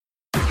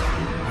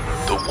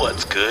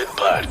What's Good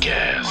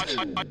podcast.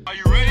 Are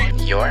you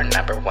ready? Your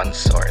number one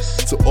source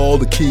to all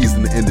the keys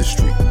in the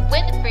industry.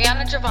 With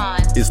Brianna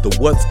Javon. It's the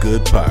What's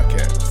Good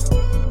podcast.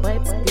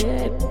 What's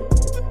good?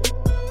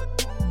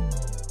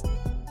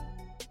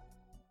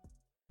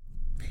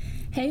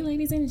 Hey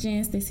ladies and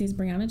gents, this is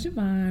Brianna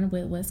Javon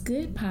with What's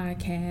Good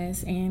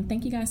podcast, and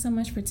thank you guys so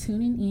much for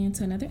tuning in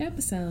to another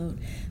episode.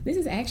 This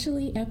is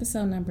actually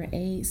episode number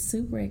 8.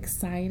 Super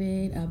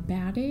excited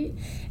about it,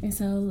 and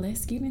so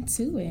let's get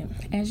into it.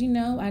 As you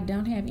know, I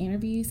don't have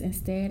interviews.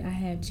 Instead, I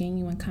have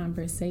genuine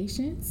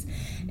conversations,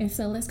 and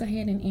so let's go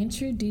ahead and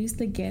introduce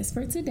the guest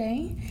for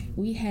today.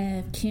 We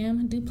have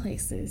Kim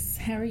Duplessis.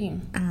 How are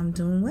you? I'm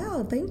doing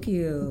well, thank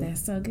you.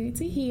 That's so good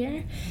to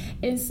hear.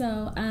 And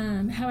so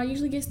how I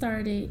usually get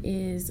started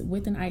is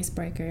with an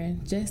icebreaker,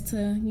 just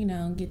to,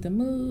 get the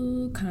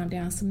mood, calm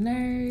down some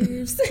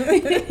nerves,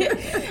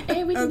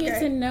 and we can get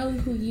to know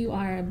who you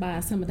are by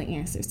some of the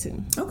answers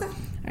too. Okay. All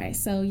right,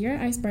 so your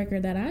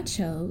icebreaker that I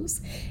chose,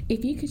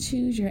 if you could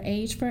choose your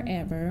age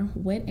forever,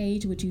 what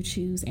age would you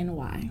choose and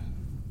why?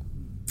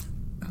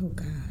 Oh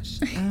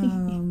gosh.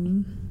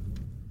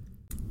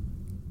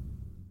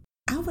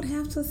 I would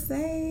have to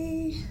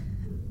say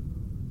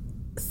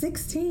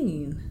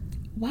 16.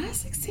 Why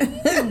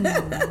 16?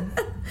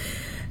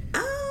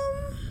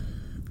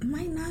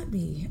 Might not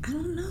be. I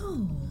don't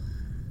know.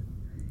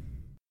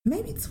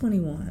 Maybe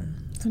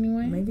 21.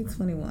 21? Maybe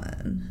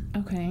 21.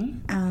 Okay.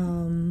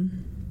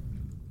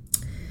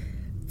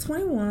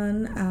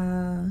 21,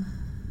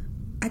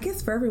 I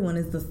guess for everyone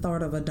is the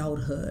start of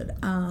adulthood.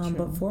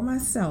 But for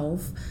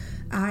myself,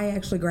 I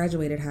actually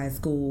graduated high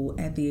school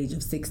at the age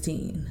of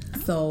 16.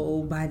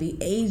 So by the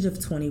age of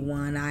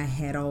 21, I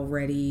had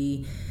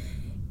already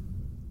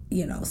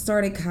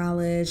started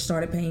college,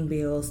 started paying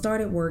bills,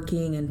 started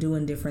working and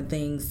doing different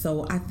things.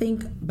 So I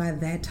think by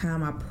that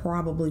time, I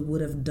probably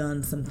would have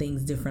done some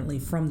things differently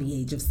from the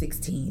age of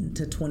 16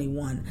 to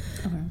 21.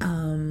 Okay.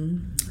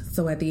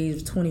 So at the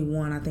age of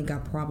 21, I think I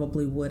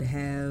probably would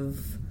have,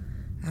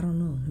 I don't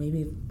know,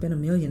 maybe been a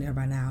millionaire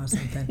by now or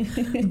something.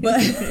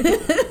 but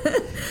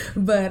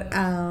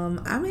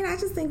I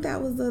just think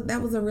that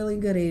was a really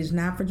good age.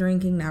 Not for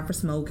drinking, not for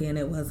smoking.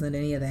 It wasn't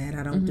any of that.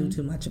 I don't do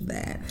too much of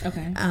that.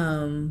 Okay.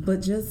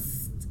 But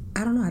just,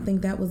 I don't know. I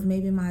think that was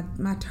maybe my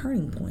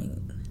turning point.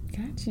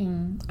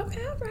 Gotcha.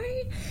 Okay, all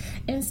right.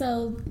 And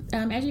so,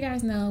 as you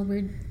guys know,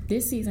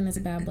 this season is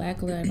about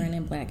Black love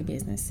and Black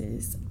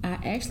businesses. I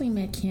actually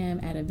met Kim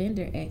at a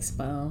vendor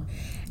expo,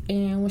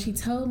 and when she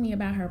told me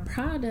about her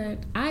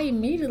product, I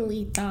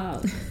immediately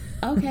thought,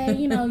 okay,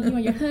 you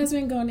and your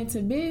husband going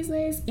into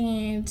business,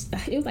 and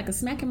it was like a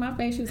smack in my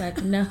face. She was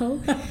like,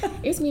 no,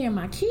 it's me and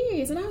my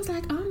kids. And I was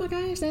like, oh my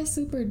gosh, that's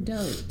super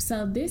dope.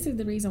 So this is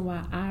the reason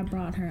why I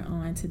brought her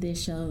on to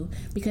this show,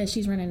 because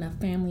she's running a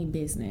family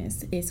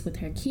business. It's with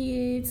her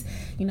kids,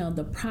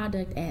 the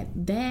product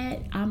at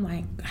that. I'm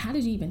like, how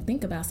did you even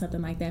think about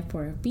something like that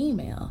for a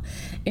female?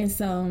 And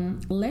so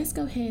let's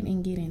go ahead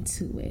and get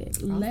into it.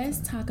 Awesome.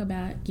 Let's talk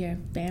about your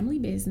family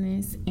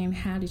business and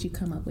how did you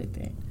come up with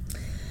it?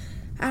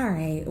 All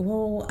right.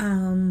 Well,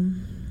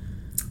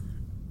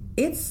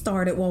 it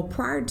started,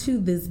 prior to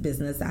this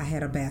business, I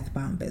had a bath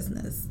bomb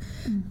business.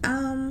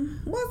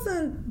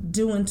 Wasn't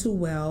doing too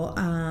well.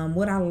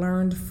 What I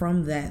learned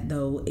from that,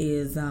 though,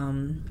 is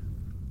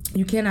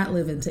you cannot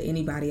live into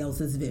anybody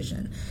else's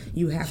vision.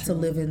 You have to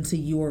live into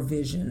your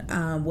vision.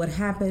 What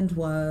happened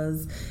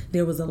was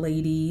there was a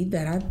lady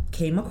that I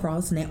came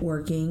across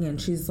networking, and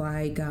she's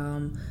like,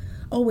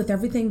 with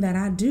everything that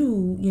I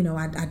do,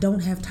 I don't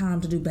have time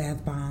to do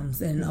bath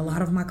bombs. And a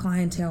lot of my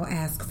clientele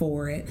ask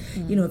for it.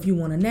 If you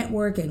want to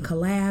network and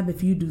collab,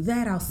 if you do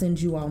that, I'll send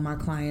you all my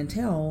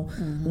clientele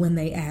when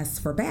they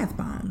ask for bath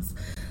bombs.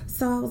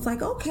 So I was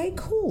like, okay,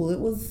 cool. It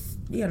was,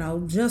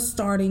 just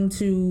starting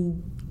to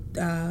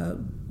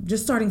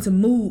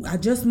move. I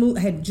had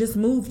just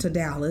moved to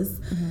Dallas.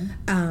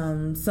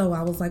 So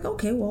I was like,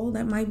 okay, well,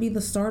 that might be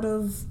the start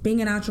of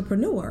being an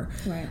entrepreneur.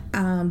 Right.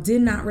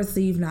 Did not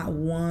receive not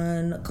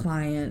one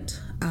client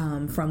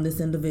from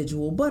this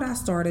individual, but I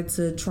started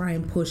to try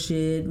and push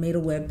it, made a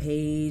web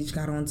page,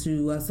 got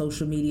onto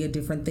social media,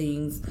 different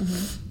things.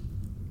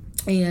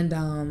 And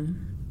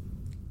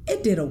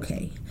it did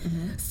okay.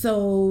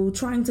 So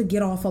trying to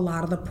get off a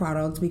lot of the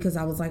products, because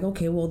I was like,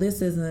 okay, well,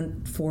 this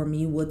isn't for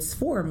me. What's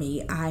for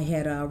me? I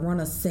had run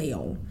a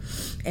sale,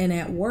 and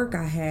at work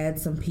I had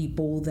some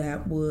people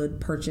that would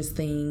purchase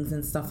things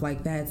and stuff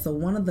like that. So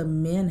one of the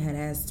men had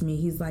asked me,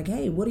 he's like,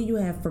 hey, what do you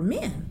have for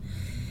men?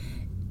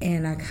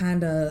 And I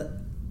kind of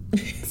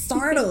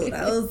startled.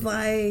 I was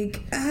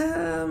like,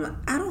 I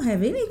don't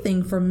have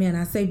anything for men.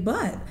 I say,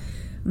 but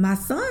my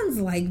son's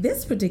like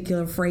this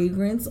particular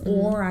fragrance,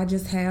 or I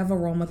just have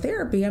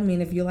aromatherapy. I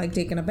mean, if you like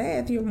taking a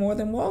bath, you're more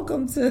than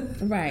welcome to,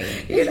 right.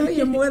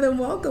 You're more than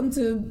welcome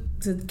to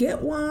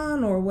get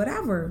one or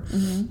whatever.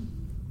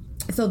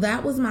 So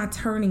that was my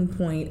turning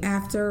point.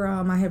 After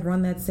I had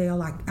run that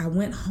sale, I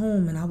went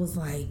home and I was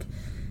like,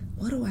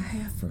 what do I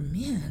have for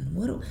men?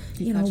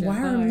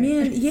 Why are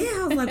men?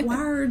 Yeah, I was like, why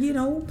are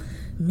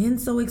men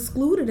so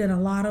excluded in a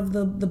lot of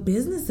the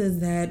businesses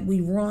that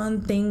we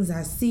run, things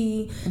I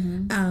see,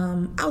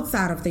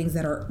 outside of things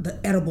that are the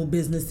edible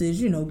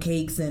businesses,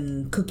 cakes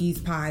and cookies,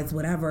 pies,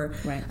 whatever.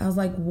 Right. I was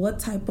like, what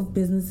type of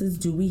businesses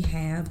do we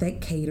have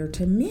that cater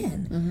to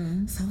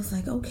men? So I was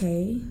like,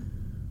 okay,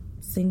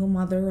 single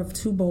mother of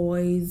 2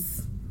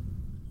 boys,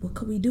 what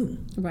could we do?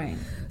 Right.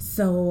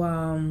 So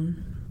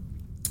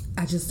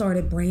I just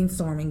started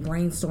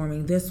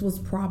brainstorming. This was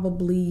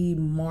probably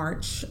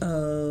March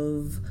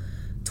of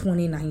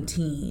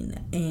 2019.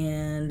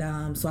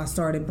 And so I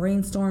started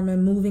brainstorming,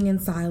 moving in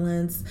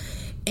silence.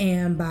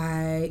 And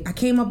I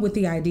came up with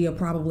the idea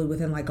probably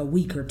within like a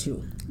week or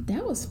 2.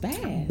 That was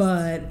fast.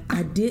 But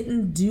I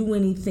didn't do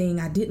anything.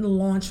 I didn't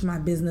launch my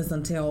business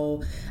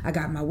until I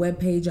got my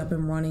webpage up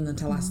and running,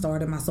 until I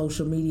started my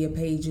social media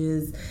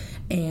pages.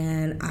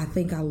 And I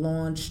think I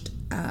launched,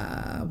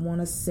 I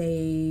want to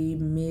say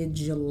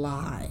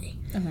mid-July.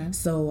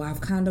 So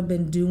I've kind of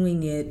been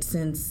doing it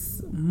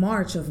since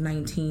March of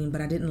 19,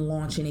 but I didn't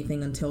launch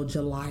anything until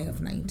July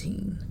of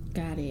 19.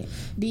 Got it.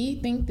 Do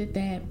you think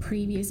that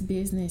previous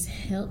business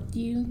helped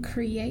you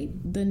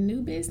create the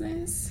new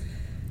business?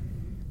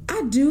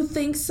 I do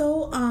think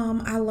so.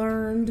 I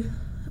learned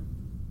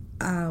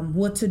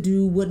what to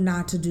do, what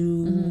not to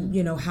do,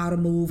 how to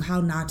move, how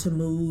not to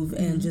move,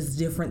 and just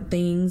different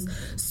things.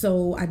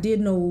 So I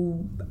did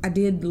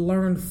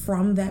learn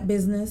from that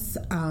business.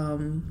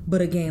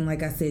 But again,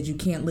 like I said, you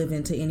can't live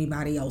into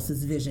anybody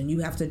else's vision.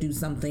 You have to do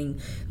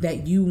something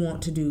that you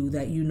want to do,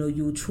 that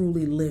you'll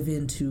truly live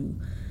into,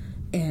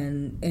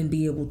 and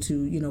be able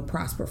to,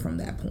 prosper from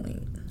that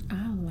point.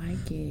 I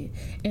like it.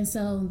 And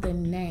so the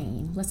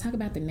name, let's talk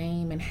about the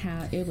name and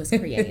how it was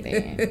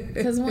created.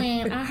 Because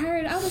when I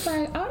heard, I was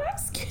like, oh,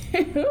 that's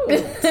cute.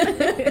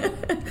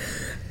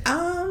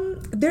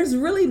 There's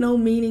really no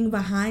meaning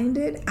behind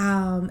it.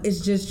 It's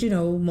just,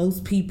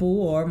 most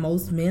people or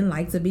most men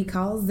like to be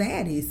called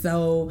Zaddy.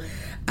 So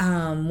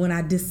when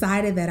I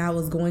decided that I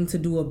was going to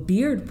do a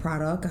beard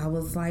product, I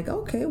was like,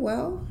 okay,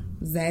 well,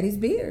 Zaddy's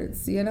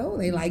beards,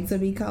 they like to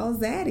be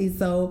called Zaddy.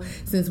 So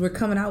since we're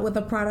coming out with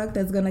a product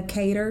that's going to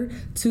cater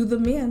to the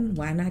men,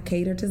 why not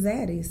cater to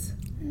Zaddies?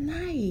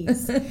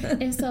 Nice.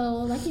 And so,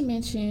 like you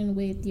mentioned,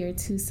 with your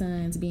 2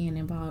 sons being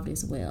involved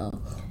as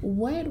well,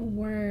 what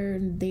were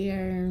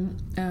their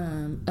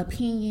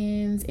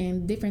opinions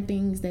and different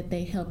things that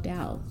they helped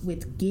out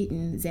with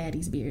getting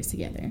Zaddy's beards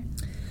together?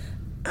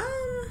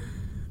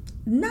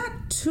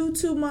 Not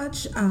too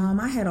much.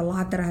 I had a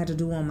lot that I had to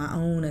do on my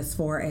own, as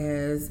far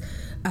as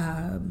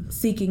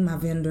seeking my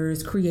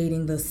vendors,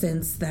 creating the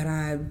scents that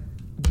I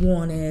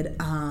wanted,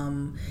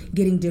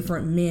 getting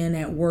different men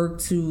at work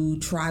to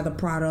try the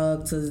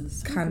product, to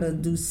kind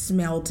of do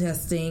smell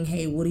testing.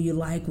 Hey, what do you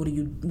like? What do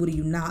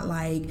you not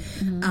like?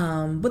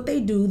 But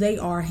they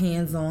are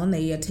hands-on.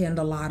 They attend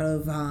a lot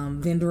of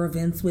vendor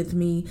events with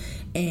me,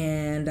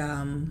 and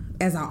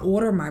as I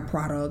order my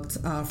product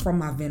from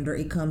my vendor,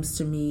 it comes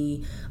to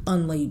me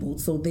unlabeled,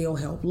 so they'll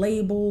help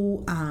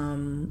label.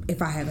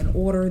 If I have an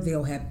order,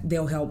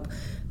 they'll help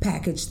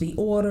package the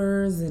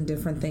orders and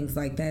different things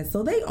like that.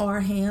 So they are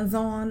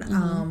hands-on,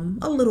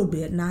 a little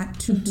bit, not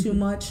too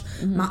much.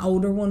 My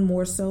older one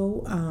more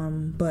so,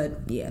 but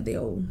yeah,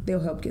 they'll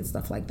help get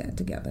stuff like that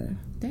together.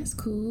 That's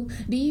cool.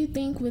 Do you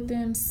think with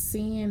them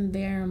seeing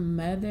their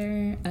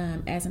mother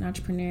as an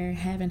entrepreneur,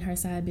 having her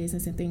side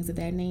business and things of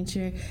that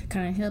nature,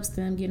 kind of helps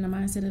them get in the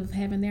mindset of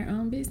having their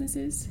own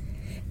businesses?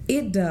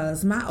 It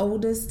does. My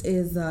oldest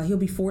is he'll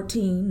be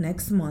 14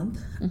 next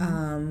month,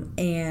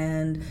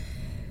 and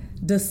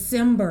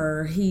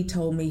December, he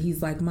told me,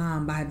 he's like,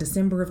 Mom, by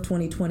December of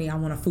 2020, I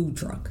want a food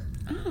truck.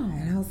 Oh.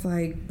 And I was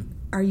like,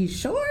 are you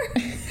sure?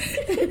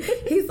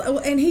 He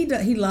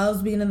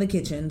loves being in the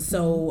kitchen.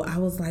 So I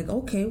was like,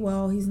 okay,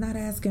 well, he's not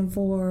asking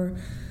for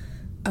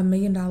 $1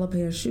 million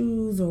pair of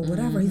shoes or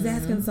whatever. He's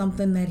asking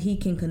something that he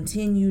can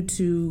continue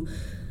to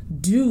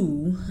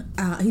do.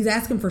 He's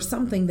asking for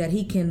something that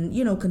he can,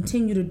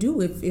 continue to do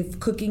if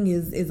cooking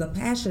is a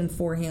passion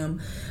for him.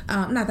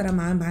 Not that I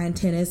mind buying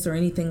tennis or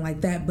anything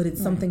like that, but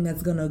it's something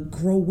that's going to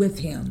grow with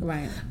him.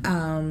 Right.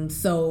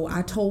 So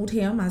I told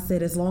him, I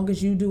said, as long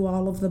as you do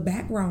all of the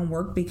background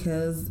work,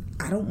 because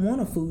I don't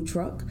want a food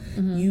truck.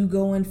 You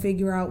go and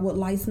figure out what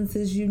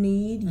licenses you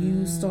need.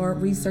 You start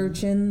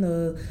researching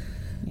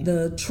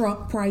the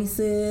truck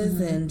prices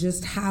and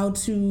just how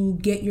to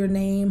get your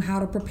name, how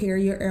to prepare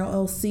your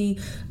LLC.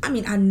 I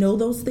mean, I know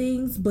those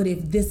things, but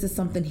if this is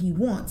something he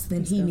wants,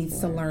 then he needs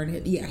to learn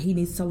it. Yeah, he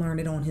needs to learn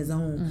it on his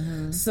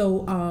own.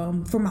 So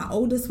for my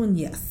oldest one,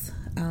 yes.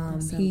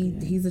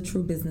 He's a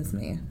true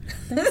businessman.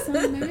 That's so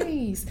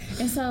nice.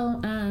 And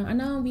so I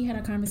know we had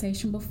a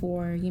conversation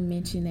before. You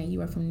mentioned that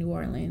you are from New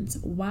Orleans.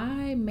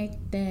 Why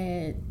make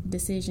that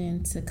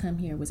decision to come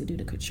here? Was it due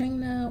to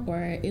Katrina,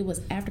 or it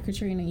was after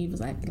Katrina and you was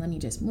like, let me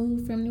just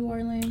move from New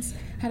Orleans?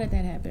 How did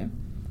that happen?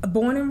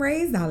 Born and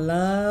raised, I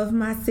love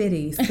my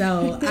city.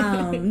 So,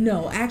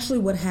 no, actually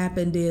what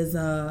happened is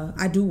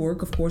I do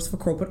work, of course, for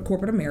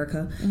corporate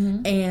America.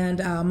 And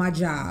my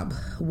job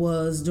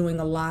was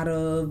doing a lot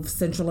of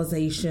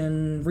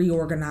centralization,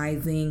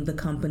 reorganizing the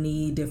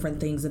company, different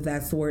things of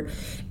that sort.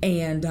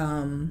 And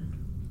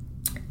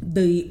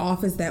the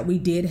office that we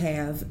did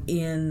have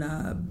in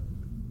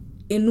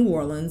New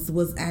Orleans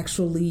was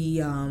actually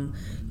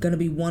going to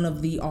be one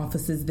of the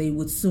offices they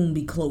would soon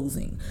be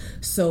closing.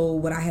 So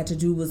what I had to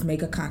do was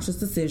make a conscious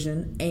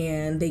decision,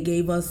 and they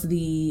gave us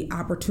the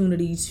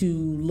opportunity to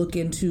look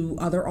into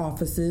other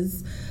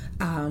offices,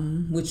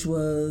 which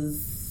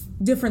was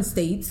different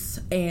states,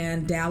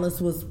 and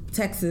Dallas,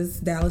 Texas,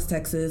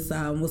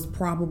 was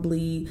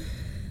probably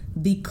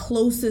the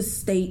closest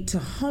state to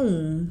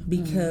home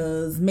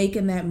because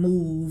making that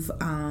move,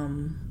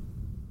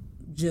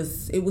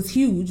 it was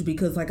huge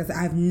because, like I said,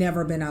 I've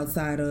never been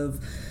outside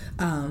of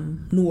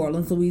New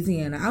Orleans,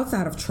 Louisiana,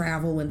 outside of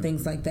travel and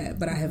things like that,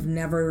 but I have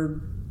never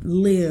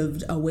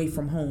lived away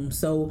from home.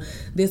 So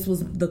this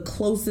was the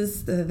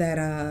closest that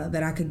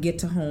I could get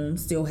to home,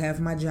 still have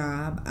my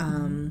job,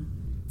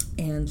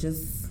 and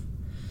just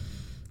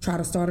try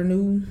to start a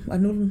new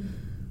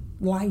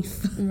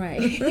life.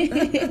 Right.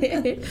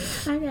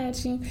 I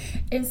got you.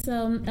 And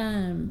so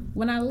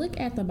when I look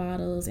at the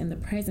bottles and the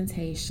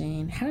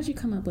presentation, how did you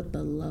come up with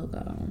the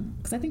logo?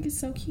 Because I think it's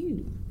so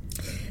cute.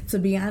 To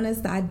be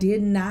honest, I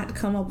did not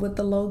come up with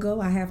the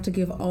logo. I have to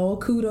give all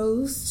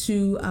kudos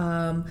to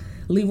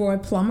Leroy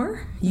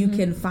Plummer. You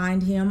can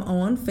find him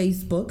on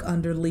Facebook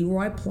under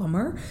Leroy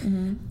Plummer.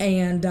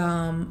 And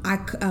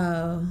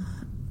I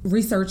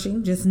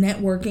researching, just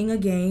networking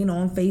again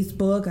on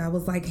Facebook, I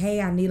was like, hey,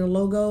 I need a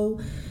logo.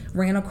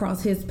 Ran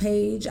across his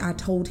page. I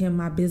told him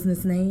my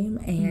business name,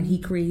 and he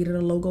created a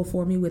logo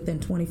for me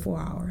within 24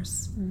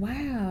 hours.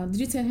 Wow.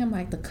 Did you tell him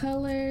like the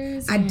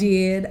colors? I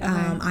did.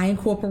 I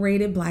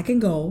incorporated black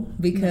and gold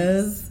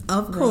because,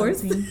 of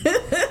course,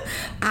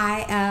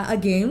 I,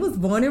 again, was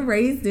born and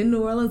raised in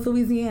New Orleans,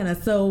 Louisiana.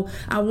 So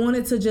I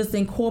wanted to just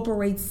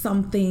incorporate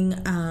something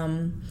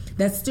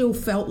that still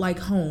felt like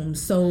home.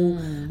 So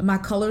my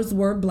colors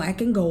were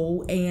black and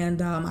gold,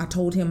 and I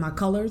told him my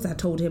colors, I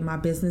told him my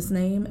business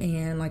name,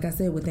 and like I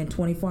said, within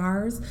 24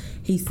 hours,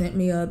 he sent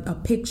me a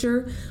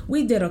picture.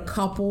 We did a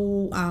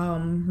couple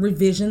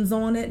revisions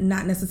on it,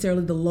 not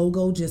necessarily the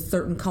logo, just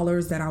certain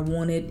colors that I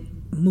wanted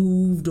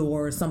moved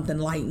or something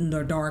lightened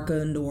or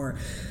darkened or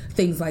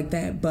things like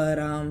that. But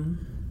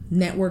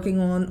networking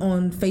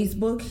on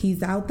Facebook,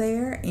 he's out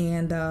there,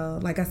 and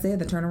like I said,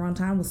 the turnaround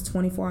time was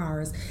 24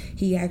 hours.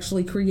 He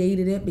actually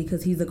created it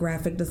because he's a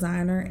graphic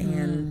designer,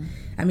 and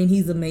I mean,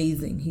 he's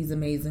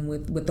amazing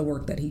with the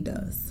work that he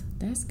does.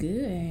 That's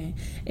good.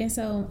 And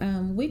so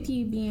with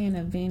you being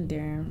a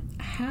vendor,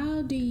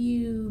 how do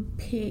you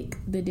pick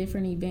the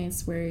different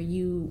events where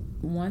you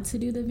want to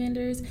do the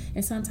vendors?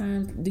 And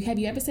sometimes, have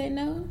you ever said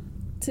no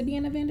to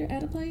being a vendor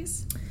at a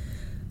place?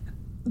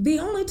 The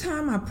only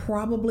time I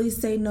probably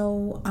say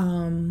no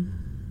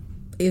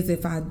is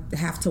if I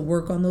have to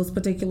work on those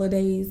particular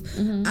days.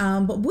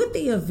 But with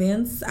the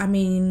events, I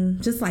mean,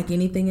 just like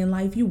anything in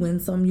life, you win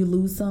some, you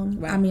lose some.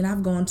 Right. I mean,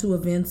 I've gone to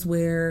events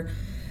where,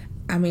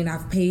 I mean,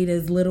 I've paid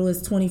as little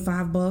as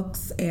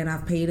 $25 and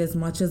I've paid as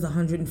much as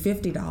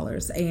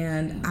 $150,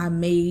 and I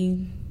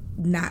may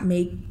not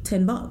make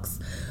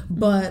 $10,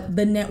 but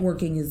the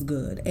networking is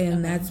good,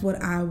 and that's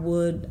what I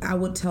would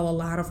tell a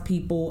lot of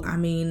people. I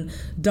mean,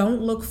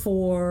 don't look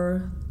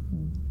for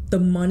the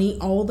money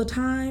all the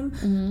time.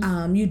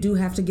 You do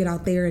have to get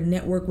out there and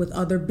network with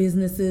other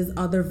businesses,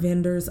 other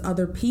vendors,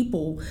 other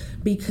people,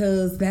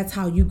 because that's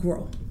how you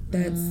grow.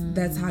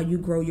 That's how you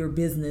grow your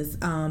business,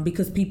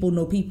 because people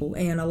know people,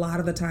 and a lot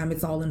of the time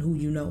it's all in who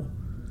you know.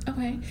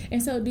 Okay.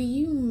 And so do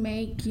you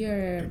make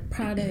your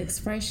products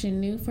fresh and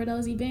new for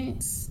those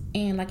events?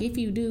 And like, if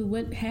you do,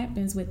 what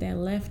happens with that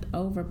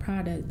leftover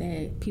product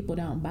that people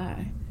don't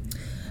buy?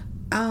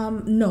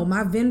 No,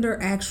 my vendor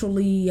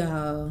actually,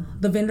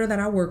 the vendor that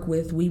I work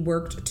with, we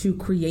worked to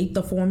create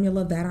the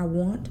formula that I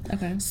want.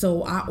 Okay.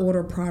 So I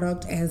order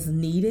product as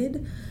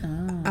needed.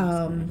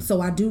 So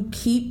I do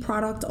keep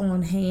product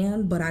on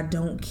hand, but I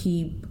don't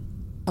keep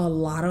a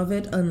lot of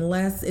it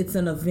unless it's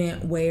an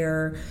event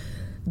where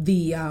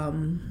the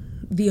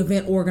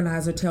event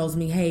organizer tells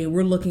me, hey,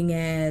 we're looking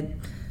at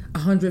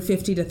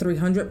 150 to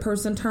 300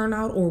 person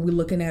turnout, or we're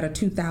looking at a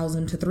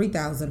 2,000 to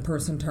 3,000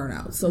 person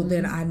turnout. So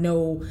then I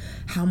know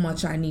how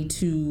much I need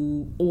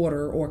to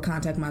order or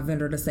contact my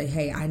vendor to say,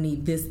 hey, I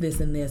need this,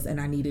 this, and this,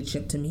 and I need it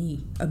shipped to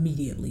me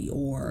immediately.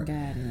 Or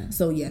got it.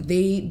 So yeah,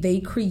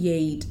 they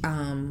create.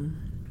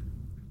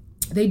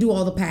 They do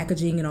all the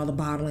packaging and all the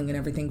bottling and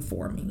everything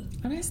for me.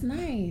 Oh, that's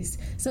nice.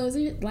 So is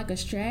it like a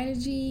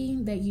strategy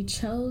that you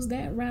chose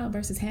that route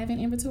versus having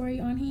inventory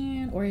on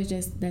hand, or is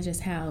that's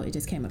just how it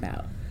just came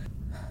about?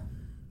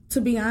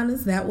 To be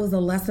honest, that was a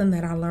lesson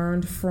that I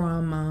learned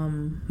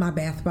from my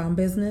bath bomb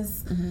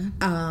business.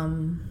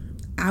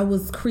 I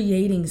was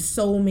creating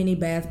so many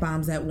bath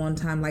bombs at one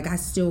time. Like, I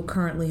still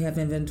currently have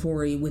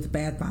inventory with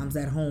bath bombs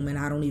at home, and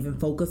I don't even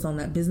focus on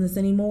that business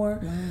anymore.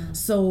 Wow.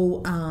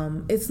 So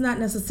it's not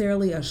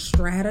necessarily a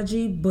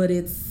strategy, but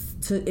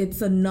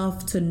it's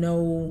enough to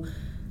know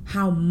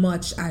how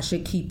much I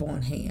should keep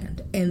on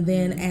hand. And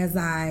then as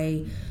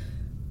I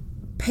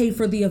pay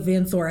for the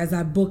events or as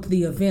I book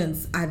the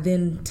events, I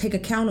then take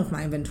account of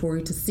my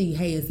inventory to see,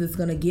 hey, is this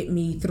going to get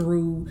me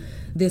through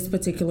this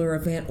particular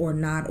event or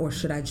not? Or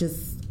should I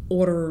just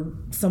order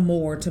some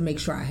more to make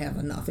sure I have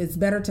enough? It's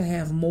better to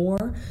have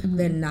more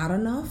than not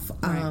enough.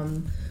 Right.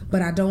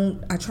 But I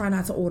try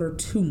not to order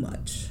too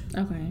much.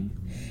 Okay.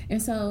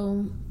 And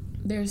so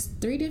there's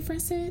 3 different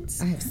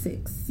scents? I have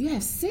 6. You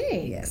have 6?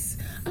 Yes.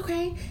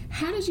 Okay.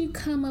 How did you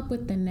come up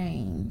with the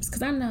names?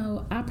 Because I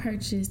know I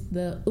purchased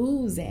the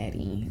Ooh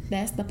Zaddy.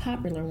 That's the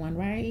popular one,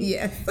 right?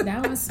 Yes.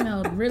 That one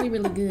smelled really,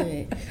 really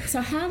good.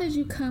 So how did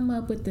you come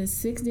up with the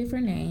 6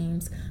 different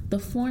names, the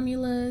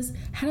formulas?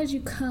 How did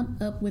you come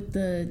up with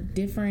the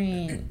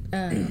different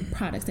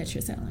products that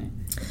you're selling?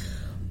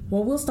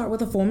 Well, we'll start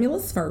with the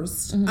formulas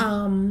first.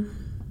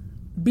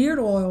 Beard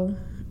oil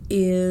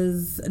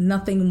is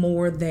nothing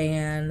more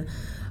than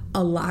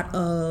a lot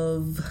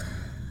of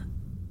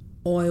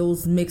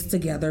oils mixed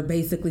together,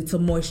 basically to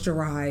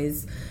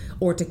moisturize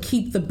or to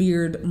keep the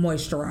beard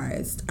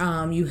moisturized.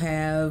 You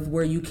have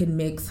where you can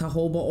mix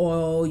jojoba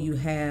oil. You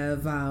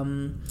have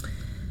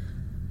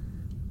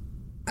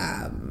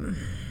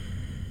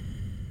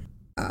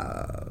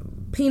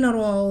peanut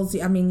oils.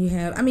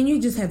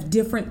 You just have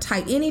different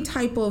any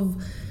type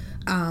of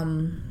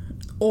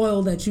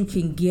oil that you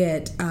can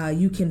get,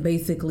 you can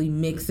basically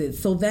mix it.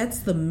 So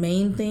that's the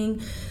main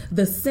thing.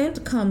 The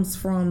scent comes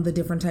from the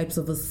different types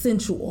of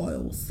essential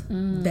oils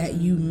that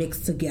you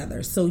mix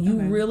together. So you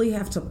really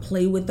have to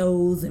play with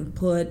those and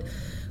put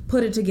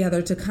it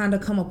together to kind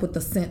of come up with the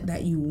scent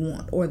that you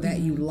want or that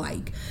you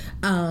like.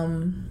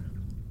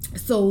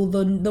 So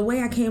the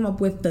way I came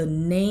up with the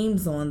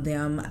names on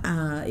them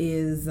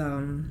is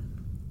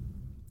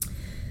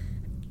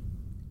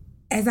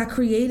as I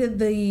created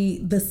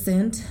the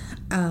scent,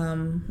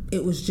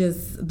 it was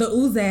just the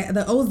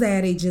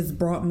Ozaddy just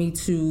brought me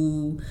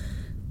to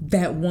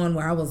that one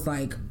where I was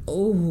like,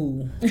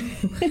 oh.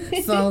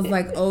 So I was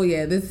like, oh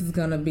yeah, this is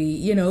gonna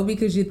be,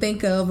 because you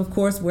think of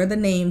course, where the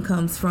name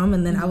comes from,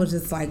 and then I was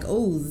just like,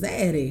 oh,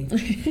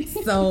 Zaddy.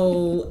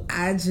 So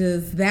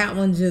that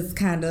one just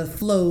kind of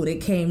flowed.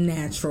 It came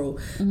natural.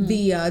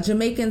 The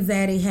Jamaican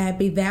Zaddy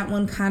Happy, that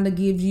one kind of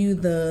gives you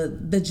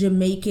the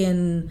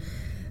Jamaican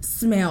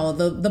smell,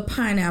 the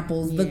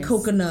pineapples, the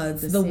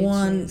coconuts, the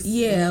one,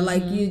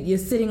 like you're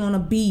sitting on a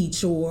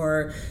beach,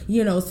 or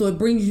so it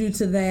brings you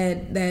to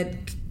that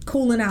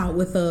cooling out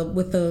with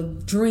a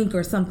drink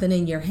or something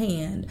in your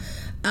hand.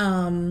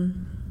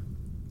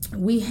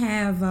 We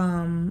have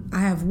I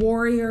have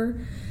Warrior,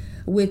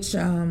 which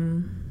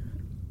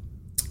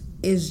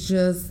is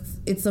just,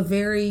 it's a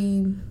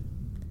very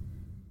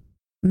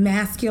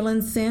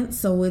masculine scent,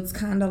 so it's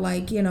kind of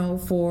like,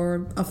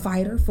 for a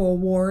fighter, for a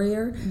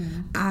warrior.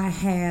 I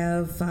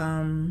have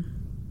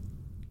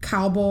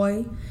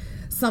Cowboy.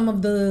 Some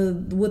of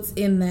what's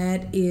in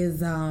that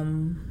is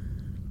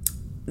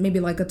maybe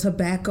like a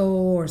tobacco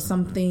or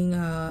something,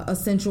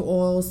 essential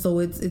oil. So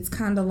it's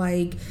kind of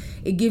like,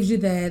 it gives you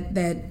that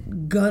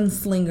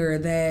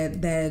gunslinger,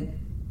 that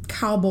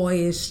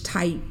cowboyish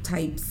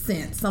type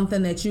scent,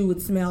 something that you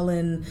would smell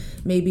in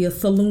maybe a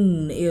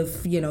saloon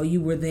if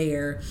you were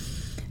there.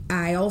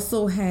 I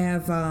also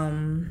have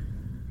I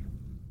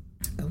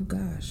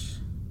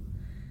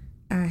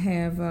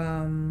have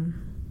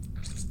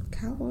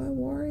Cowboy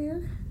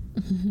Warrior.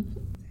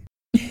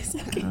 It's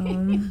okay. We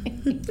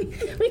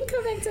can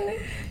come back to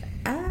it.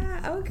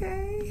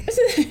 Okay.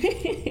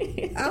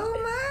 Oh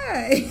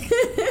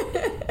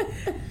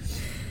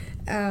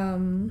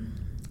my.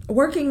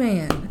 Working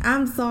Man.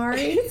 I'm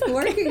sorry. Okay.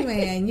 Working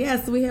Man.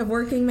 Yes, we have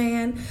Working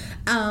Man.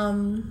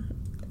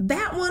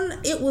 That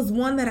one, it was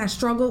one that I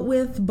struggled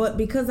with, but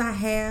because I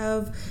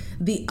have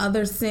the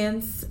other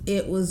scents,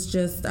 it was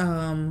just,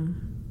 I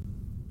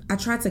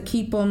tried to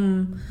keep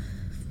them,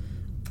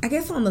 I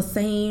guess, on the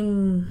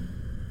same,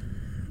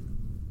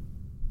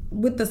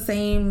 with the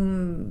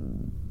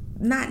same,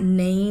 not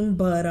name,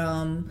 but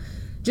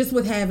just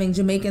with having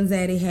Jamaican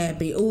Zaddy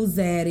Happy, Ooh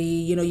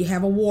Zaddy, you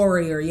have a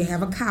Warrior, you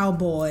have a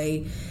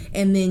Cowboy,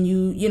 and then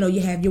you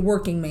have your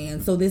Working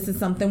Man. So this is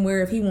something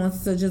where if he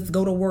wants to just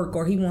go to work,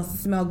 or he wants to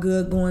smell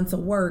good going to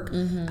work,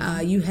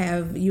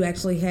 you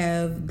actually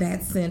have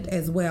that scent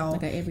as well.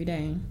 Like every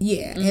day.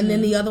 Yeah. And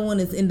then the other one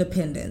is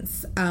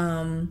Independence.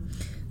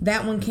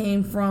 That one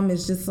came from,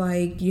 it's just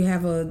like you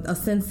have a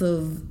sense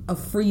of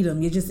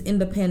freedom. You're just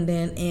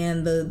independent,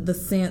 and the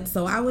scent.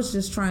 So I was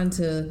just trying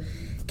to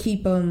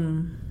keep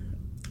them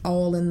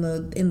all in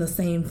the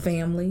same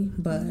family.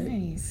 But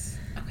nice.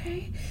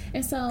 Okay.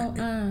 And so,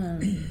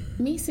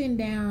 me sitting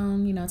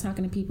down, you know,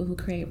 talking to people who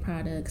create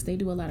products, they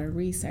do a lot of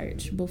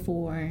research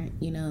before,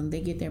 you know, they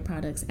get their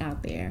products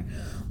out there.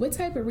 What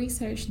type of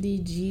research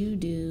did you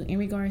do in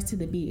regards to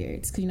the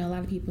beards? Because, you know, a lot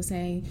of people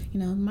say, you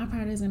know, my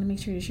product is going to make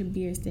sure that your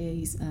beard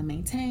stays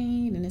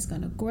maintained and it's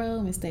going to grow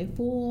and stay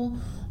full.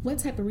 What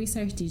type of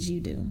research did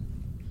you do?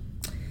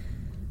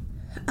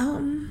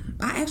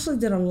 I actually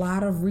did a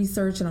lot of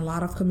research and a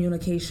lot of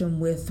communication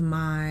with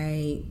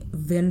my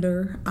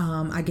vendor.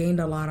 I gained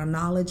a lot of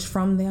knowledge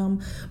from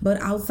them.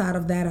 But outside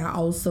of that, I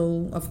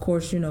also, of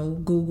course, you know,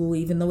 Google,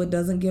 even though it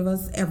doesn't give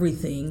us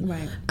everything.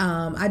 Right.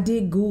 I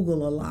did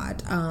Google a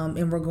lot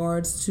in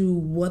regards to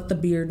what the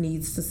beard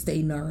needs to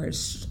stay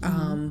nourished,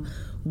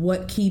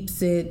 what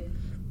keeps it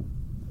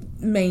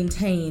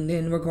maintained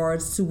in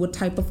regards to what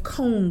type of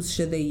combs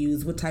should they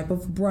use, what type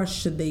of brush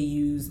should they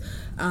use.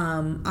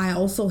 I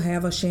also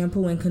have a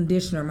shampoo and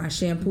conditioner. My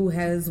shampoo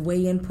has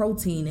whey and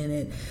protein in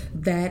it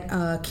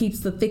that keeps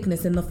the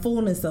thickness and the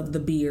fullness of the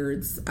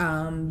beards.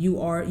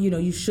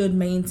 You should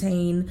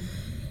maintain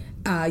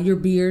your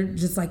beard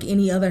just like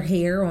any other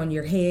hair on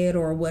your head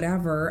or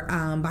whatever,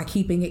 by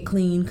keeping it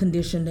clean,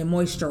 conditioned, and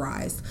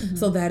moisturized.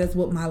 So that is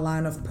what my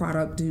line of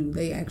product do.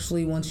 They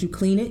actually, once you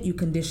clean it, you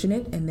condition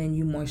it, and then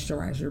you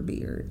moisturize your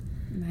beard.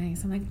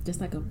 Nice. Just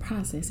like a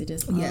process. It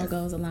just all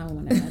goes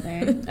along with one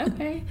another.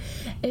 Okay.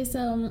 And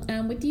so,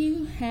 with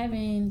you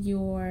having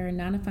your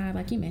 9 to 5,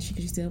 like you mentioned,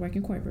 because you're still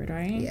working corporate,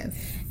 right? Yes.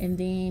 And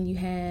then you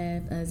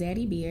have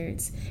Zaddy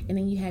Beards, and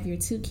then you have your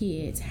 2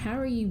 kids. How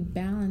are you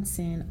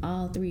balancing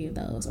all 3 of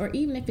those? Or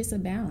even if it's a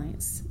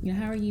balance, you know,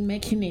 how are you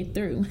making it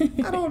through?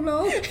 I don't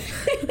know.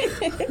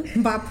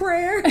 By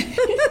prayer.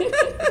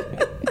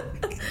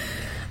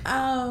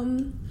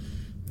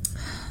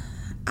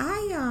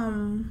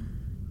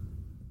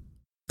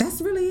 That's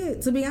really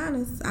it, to be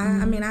honest.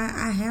 I mean,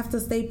 I have to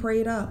stay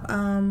prayed up,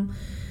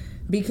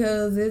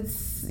 because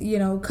it's, you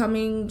know,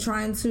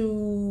 trying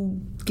to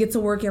get to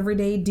work every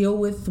day, deal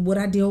with what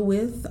I deal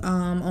with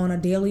on a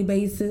daily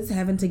basis,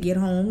 having to get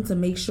home to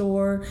make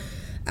sure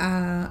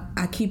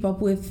I keep up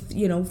with,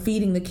 you know,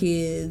 feeding the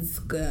kids,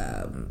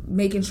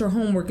 making sure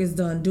homework is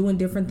done, doing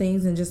different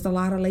things, and just a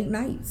lot of late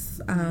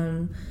nights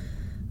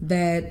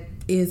that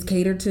is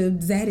catered to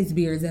Zaddy's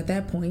Beards at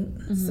that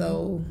point.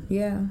 So,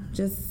 yeah,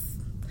 just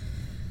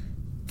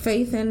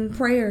faith and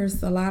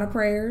prayers, a lot of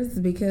prayers,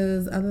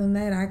 because other than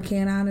that, I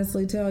can't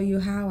honestly tell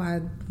you how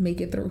I make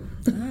it through.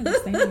 I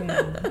understand.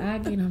 I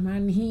get on my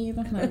knees.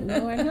 I'm like,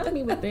 Lord, help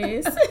me with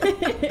this.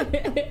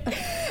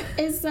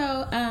 And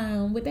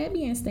so, with that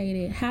being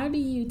stated, how do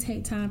you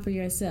take time for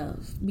yourself?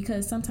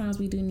 Because sometimes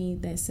we do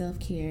need that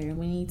self-care.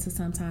 We need to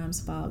sometimes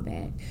fall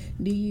back.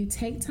 Do you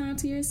take time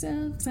to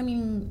yourself? 'Cause, I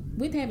mean,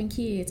 with having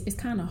kids, it's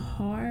kind of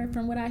hard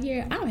from what I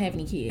hear. I don't have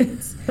any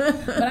kids.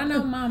 But I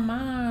know my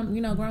mom,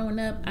 you know, growing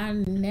up, I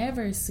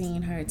never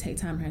seen her take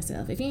time to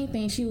herself. If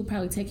anything, she would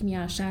probably take me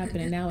out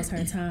shopping, and now it's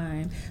her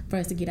time for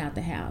us to get out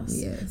the house.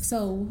 Yes.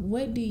 So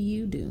what do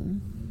you do?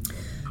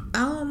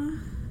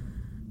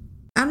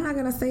 I'm not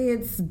gonna say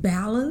it's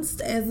balanced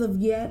as of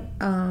yet.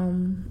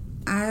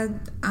 I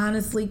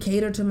honestly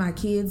cater to my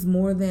kids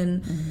more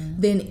than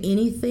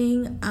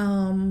anything.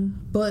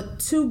 But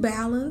to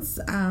balance,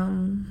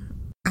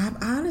 I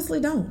honestly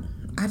don't.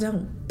 I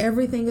don't.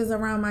 Everything is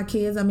around my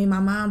kids. I mean, my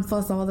mom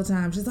fuss all the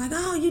time. She's like,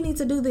 "Oh, you need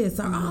to do this,"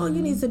 or "Oh,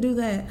 you need to do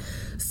that."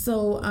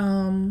 So,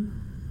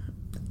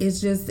 it's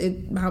just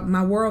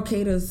my world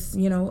caters.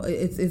 You know,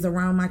 it's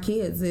around my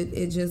kids.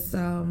 It just.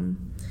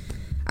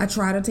 I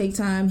try to take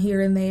time here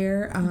and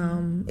there.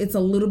 It's a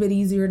little bit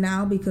easier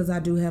now because I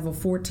do have a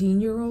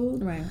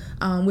 14-year-old, right?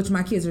 Which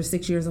my kids are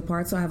 6 years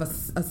apart, so I have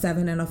a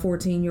 7 and a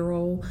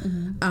 14-year-old.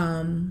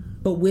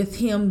 But with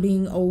him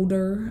being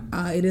older,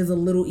 it is a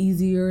little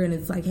easier, and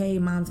it's like, hey,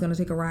 mom's gonna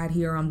take a ride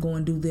here. I'm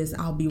going to do this.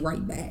 I'll be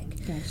right back.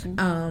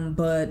 Gotcha.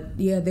 But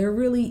yeah, there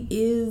really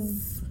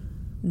is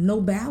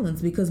no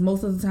balance because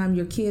most of the time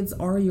your kids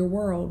are your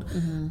world.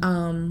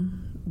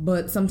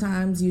 But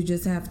sometimes you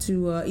just have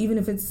to, even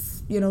if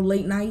it's, you know,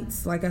 late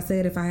nights, like I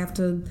said, if I have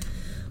to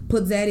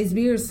put Zaddy's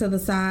Beards to the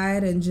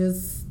side and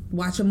just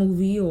watch a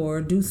movie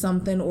or do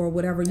something or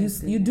whatever,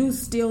 you do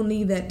still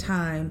need that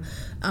time.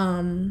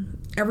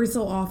 Every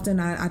so often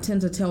I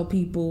tend to tell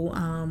people,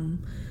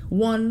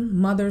 one,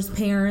 mothers,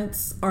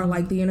 parents are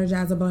like the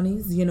Energizer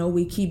Bunnies. You know,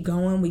 we keep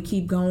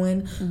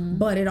going.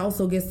 But it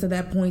also gets to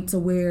that point to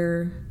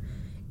where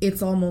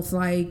it's almost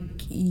like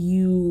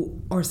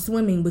you are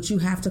swimming, but you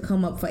have to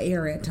come up for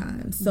air at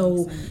times.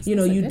 So, you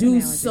know, you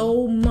do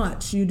so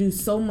much. You do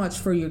so much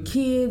for your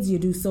kids. You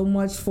do so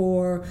much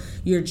for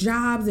your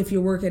jobs. If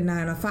you're working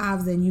 9 to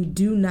 5s, then you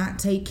do not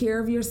take care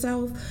of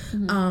yourself.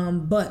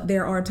 But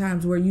there are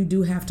times where you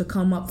do have to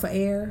come up for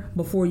air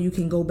before you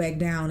can go back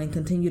down and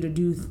continue to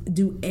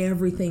do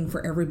everything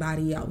for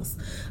everybody else.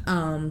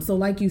 So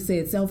like you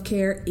said,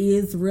 self-care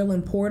is real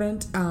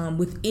important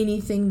with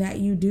anything that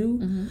you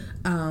do.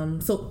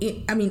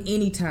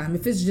 Anytime,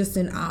 if it's just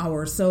an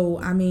hour. So,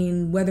 I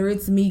mean, whether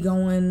it's me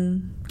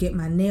going get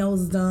my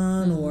nails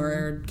done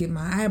or get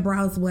my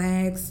eyebrows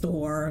waxed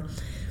or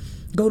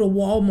go to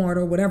Walmart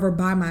or whatever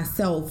by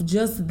myself,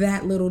 just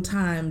that little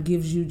time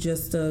gives you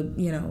just a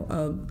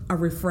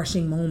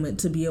refreshing moment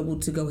to be able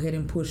to go ahead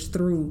and push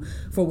through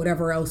for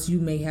whatever else you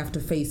may have to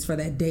face for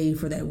that day,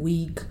 for that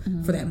week,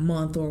 for that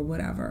month, or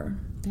whatever.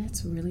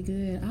 That's really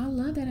good. I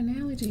love that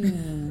analogy.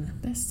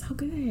 That's so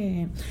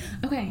good.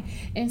 Okay,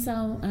 and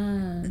so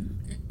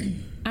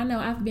I know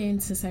I've been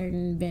to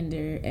certain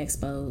vendor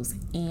expos,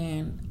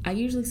 and I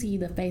usually see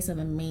the face of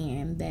a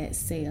man that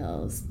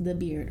sells the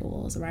beard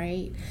oils,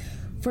 right?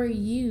 For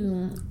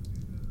you,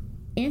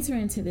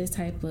 entering into this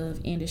type of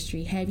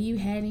industry, have you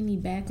had any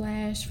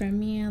backlash from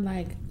men?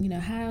 Like,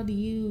 how do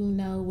you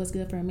know what's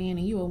good for a man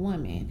and you a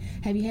woman?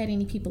 Have you had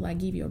any people like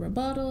give you a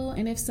rebuttal?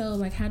 And if so,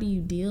 like, how do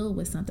you deal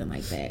with something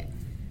like that?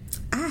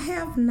 I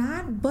have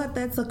not, but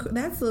that's a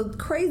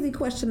crazy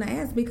question to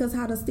ask, because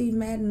how does Steve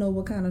Madden know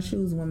what kind of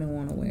shoes women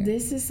want to wear?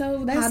 That's how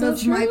so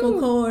does true. Michael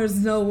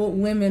Kors know what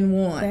women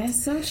want?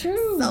 That's so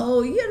true.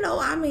 So,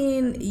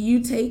 you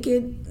take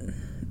it,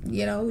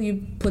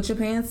 you put your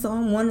pants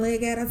on one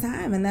leg at a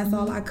time, and that's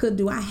all I could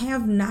do. I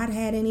have not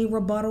had any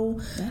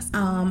rebuttal.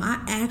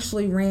 I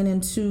actually ran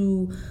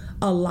into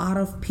a lot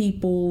of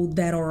people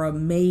that are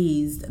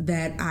amazed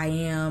that I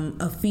am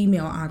a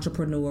female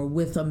entrepreneur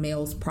with a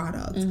male's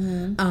product.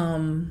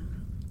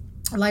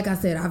 Like I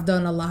said, I've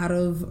done a lot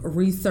of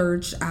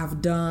research.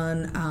 I've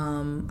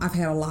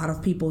had a lot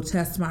of people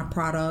test my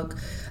product.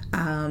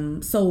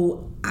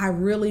 So I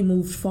really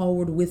moved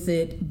forward with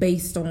it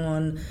based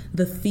on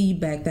the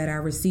feedback that I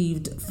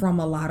received from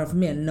a lot of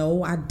men.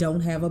 No, I don't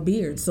have a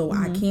beard, so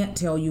I can't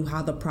tell you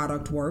how the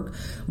product works,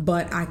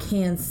 but I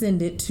can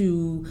send it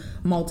to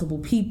multiple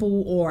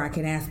people, or I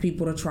can ask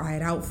people to try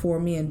it out for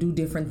me and do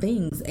different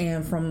things.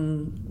 And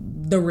from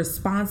the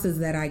responses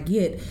that I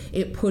get,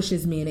 it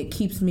pushes me and it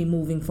keeps me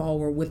moving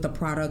forward with the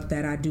product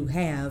that I do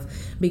have,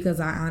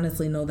 because I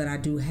honestly know that I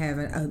do have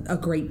a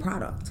great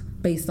product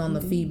based on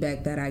the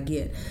feedback that I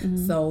get.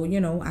 So,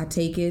 I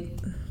take it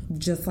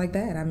just like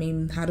that. I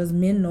mean, how does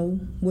men know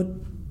what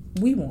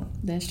we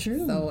want? That's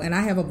true. So, and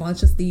I have a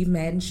bunch of Steve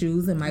Madden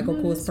shoes and Michael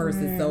Kors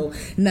purses, so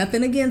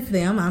nothing against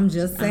them. I'm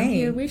just saying. I'm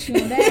here with you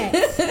on that.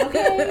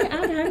 Okay,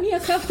 I got me a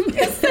couple.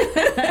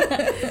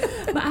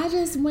 But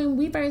when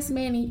we first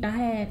met, I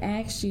had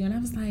asked you, and I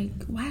was like,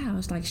 wow,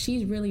 it's like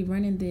she's really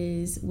running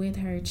this with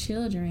her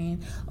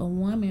children, a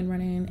woman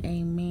running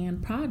a man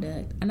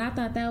product. And I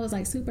thought that was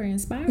like super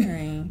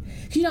inspiring.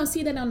 You don't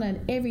see that on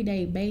an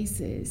everyday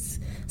basis.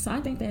 So I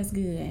think that's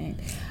good.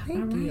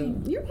 Thank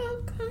you. You're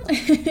welcome.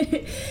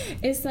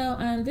 And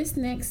so this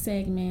next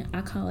segment,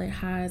 I call it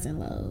highs and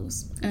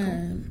lows.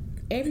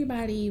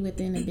 Everybody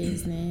within the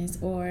business,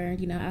 or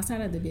outside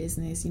of the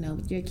business,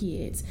 with your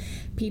kids,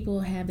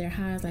 people have their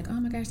highs, like, oh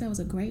my gosh, that was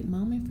a great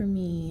moment for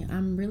me,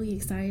 I'm really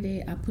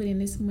excited, I put in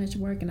this much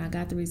work and I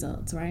got the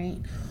results, right?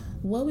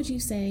 What would you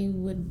say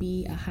would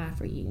be a high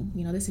for you?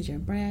 This is your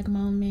brag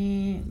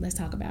moment. Let's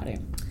talk about it.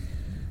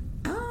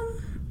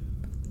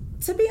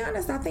 To be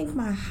honest, I think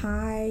my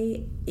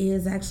high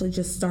is actually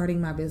just starting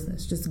my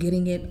business, just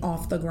getting it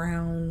off the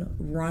ground,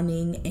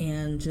 running,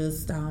 and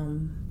just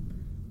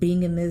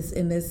being in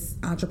this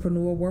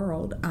entrepreneur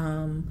world.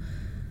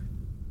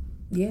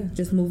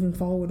 Just moving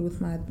forward with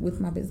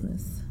my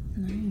business.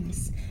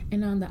 Nice.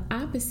 And on the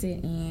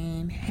opposite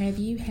end, have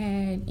you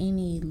had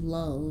any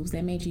lows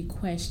that made you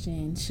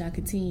question, should I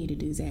continue to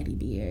do Zaddy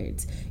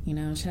Beards?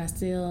 Should I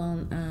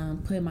still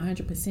put my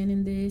 100%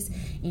 in this?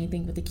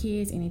 Anything with the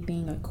kids,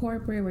 anything like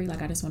corporate where you're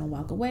like, I just want to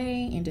walk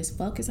away and just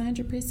focus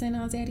 100%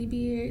 on Zaddy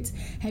Beards?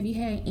 Have you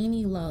had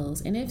any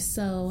lows? And if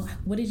so,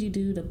 what did you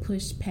do to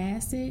push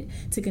past it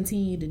to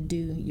continue to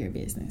do your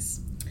business?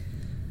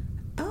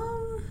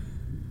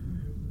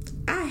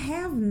 I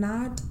have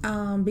not,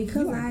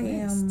 because I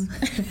am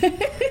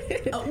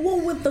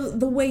with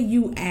the way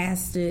you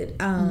asked it,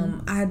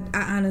 I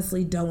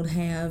honestly don't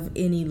have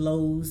any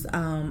lows.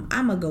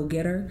 I'm a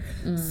go-getter,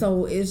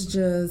 so it's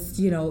just,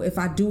 if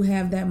I do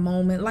have that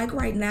moment, like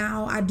right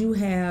now, I do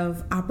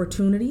have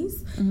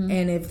opportunities,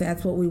 and if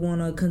that's what we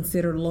want to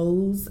consider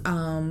lows,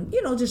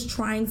 just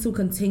trying to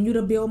continue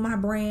to build my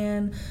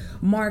brand,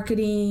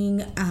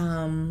 marketing,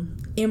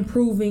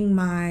 improving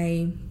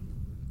my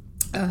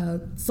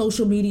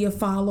social media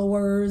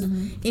followers,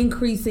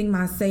 increasing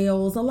my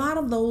sales. A lot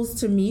of those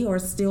to me are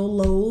still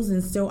lows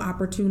and still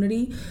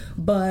opportunity,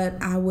 but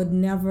I would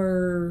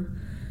never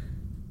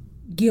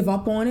give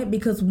up on it,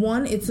 because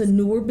one, it's a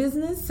newer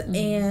business,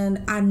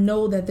 and I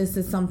know that this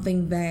is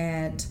something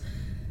that's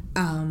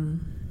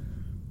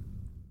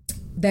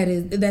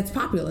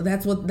popular.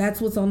 That's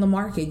what's on the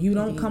market. You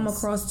don't come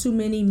across too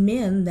many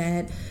men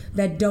that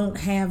don't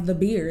have the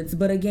beards.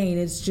 But again,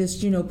 it's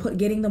just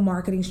getting the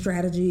marketing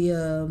strategy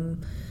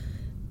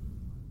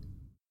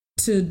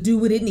to do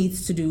what it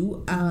needs to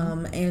do,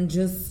 and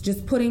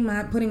just putting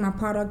my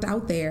product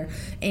out there.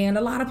 And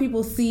a lot of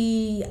people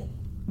see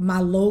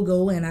my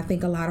logo, and I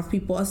think a lot of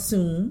people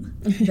assume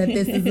that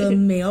this is a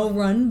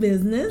male-run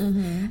business.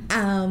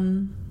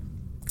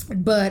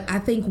 But I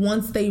think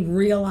once they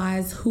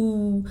realize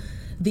who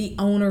the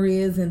owner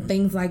is and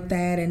things like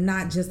that, and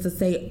not just to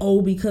say,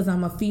 oh, because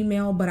I'm a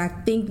female, but I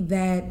think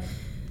that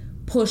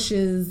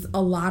pushes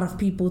a lot of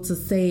people to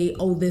say,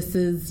 oh, this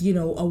is, you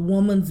know, a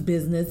woman's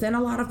business. And a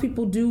lot of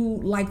people do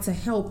like to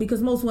help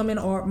because most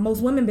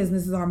women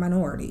businesses are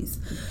minorities.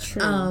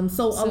 True.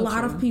 So a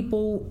lot of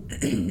people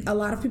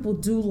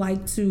do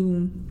like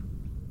to,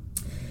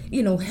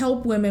 you know,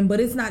 help women, but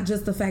it's not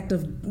just the fact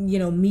of, you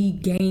know, me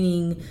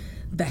gaining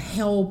the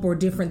help or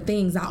different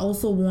things. I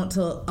also want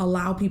to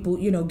allow people,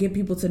 you know, get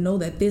people to know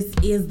that this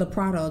is the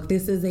product.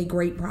 This is a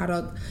great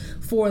product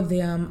for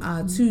them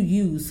to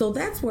use. So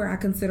that's where I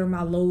consider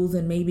my lows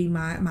and maybe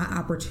my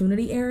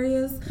opportunity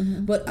areas.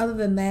 But other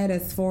than that,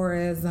 as far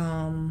as,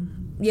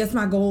 yes,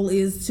 my goal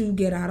is to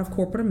get out of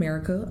corporate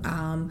America,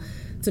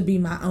 to be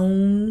my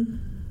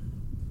own.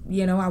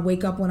 You know, I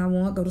wake up when I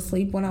want, go to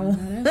sleep when I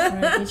want. That's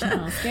right. Get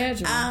your own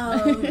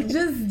schedule.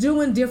 Just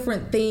doing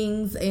different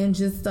things and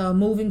just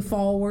moving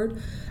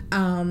forward.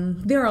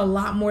 There are a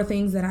lot more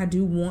things that I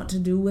do want to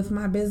do with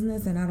my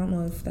business, and I don't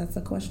know if that's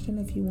a question.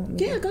 If you want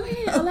me, yeah, go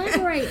ahead,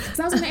 elaborate.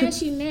 So I was going to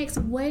ask you next,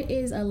 what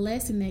is a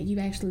lesson that you've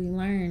actually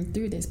learned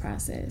through this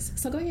process?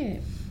 So go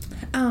ahead.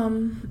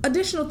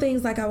 Additional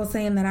things, like I was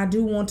saying, that I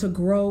do want to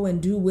grow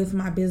and do with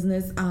my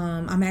business.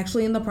 I'm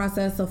actually in the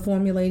process of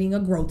formulating a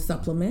growth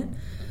supplement.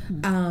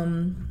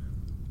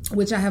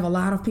 Which I have a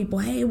lot of people,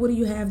 hey, what do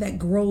you have that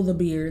grow the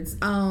beards?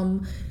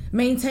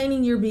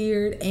 Maintaining your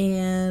beard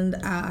and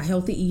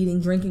healthy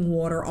eating, drinking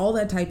water, all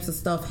that types of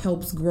stuff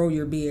helps grow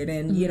your beard.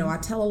 And, you know, I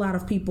tell a lot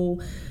of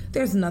people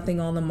there's nothing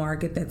on the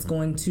market that's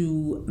going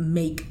to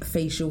make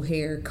facial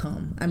hair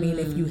come. I mean,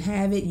 if you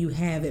have it, you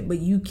have it, but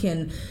you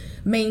can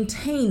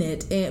maintain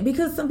it. And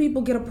because some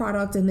people get a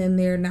product and then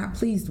they're not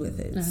pleased with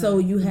it. So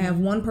you have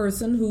one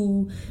person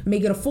who may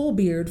get a full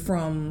beard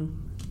from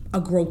a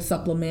growth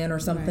supplement or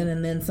something,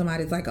 and then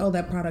somebody's like, oh,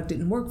 that product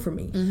didn't work for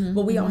me.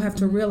 But we all have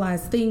to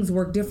realize things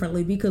work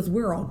differently because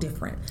we're all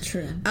different.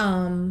 True.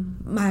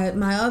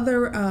 My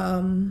other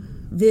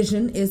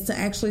vision is to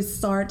actually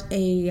start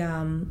a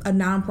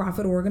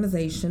nonprofit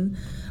organization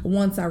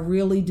once I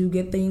really do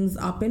get things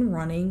up and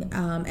running.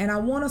 And I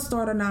want to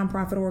start a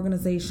nonprofit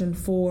organization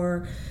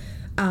for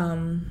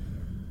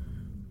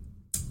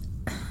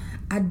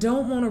I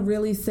don't want to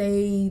really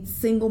say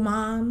single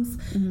moms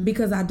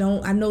because I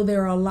know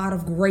there are a lot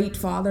of great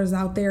fathers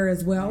out there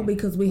as well,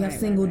 because we have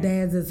single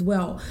dads as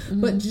well.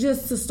 But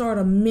just to start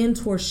a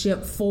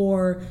mentorship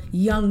for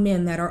young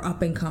men that are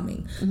up and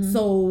coming.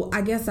 So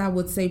I guess I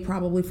would say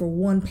probably for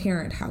one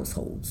parent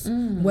households,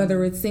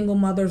 whether it's single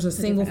mothers or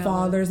single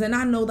fathers. And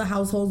I know the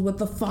households with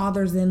the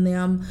fathers in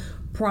them,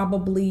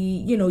 probably,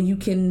 you know, you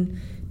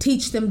can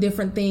teach them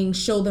different things,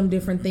 show them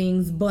different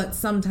things, but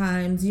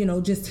sometimes, you know,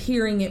 just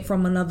hearing it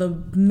from another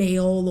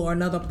male or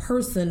another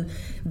person,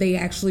 they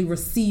actually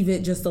receive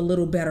it just a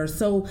little better.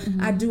 So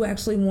I do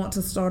actually want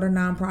to start a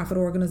nonprofit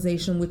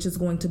organization, which is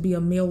going to be a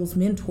male's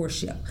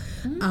mentorship.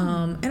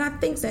 And I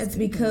think that's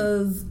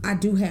because I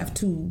do have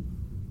two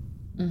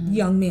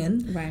young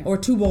men or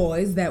two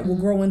boys that will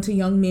grow into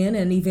young men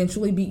and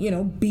eventually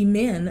be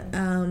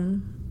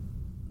men.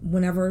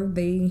 Whenever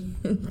they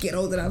get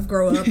old enough,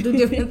 grow up, do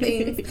different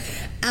things.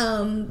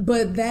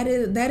 But that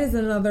is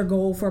another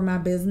goal for my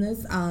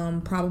business,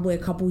 probably a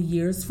couple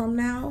years from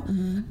now.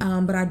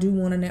 But I do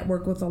want to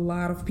network with a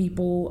lot of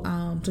people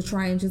to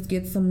try and just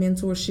get some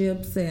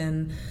mentorships,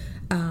 and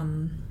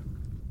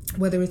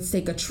whether it's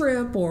take a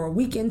trip or a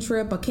weekend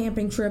trip, a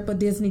camping trip, a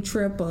Disney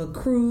trip, a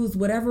cruise,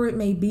 whatever it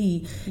may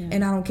be.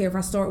 And I don't care if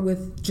I start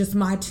with just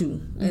my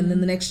two, and then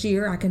the next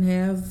year I can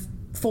have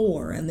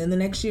 4, and then the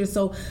next year.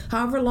 So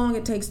however long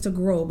it takes to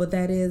grow, but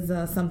that is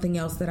something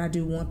else that I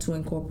do want to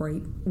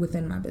incorporate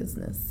within my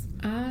business.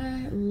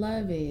 I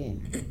love it.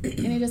 And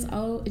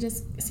it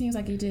just seems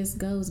like it just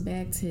goes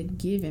back to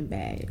giving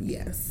back.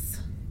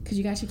 Yes. Because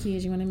you got your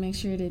kids, you want to make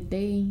sure that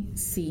they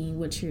see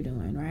what you're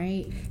doing,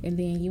 right? And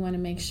then you want to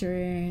make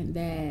sure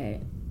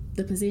that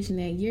the position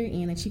that you're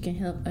in, that you can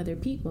help other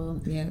people.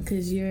 Yes.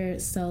 Because you're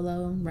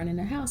solo running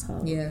a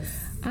household. Yes.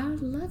 I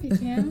love it,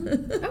 Kim.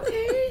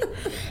 Okay.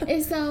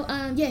 And so,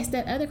 yes,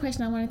 that other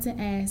question I wanted to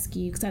ask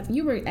you, because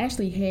you were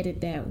actually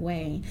headed that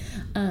way,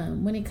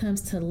 when it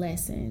comes to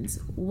lessons,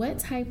 what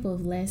type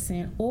of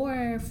lesson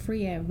or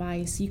free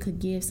advice you could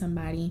give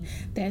somebody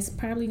that's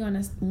probably want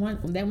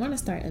to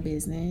start a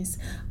business,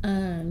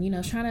 trying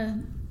to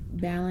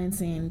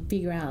balance and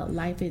figure out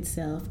life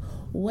itself?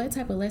 What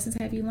type of lessons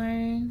have you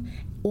learned,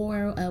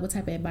 or what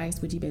type of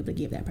advice would you be able to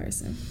give that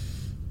person?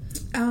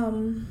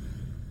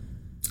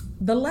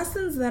 The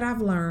lessons that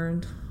I've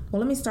learned, well,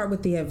 let me start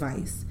with the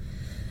advice.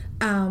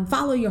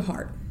 Follow your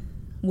heart.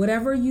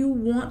 Whatever you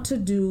want to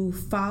do,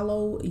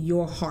 follow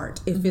your heart.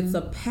 If it's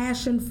a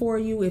passion for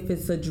you, if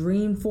it's a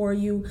dream for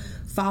you,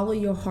 follow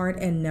your heart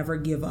and never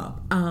give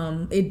up.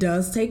 It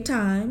does take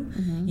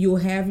time. You'll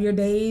have your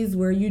days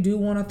where you do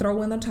want to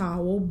throw in the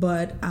towel,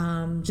 but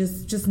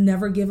just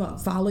never give up.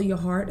 Follow your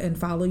heart and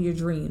follow your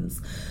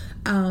dreams.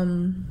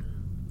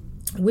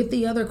 With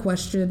the other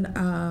question,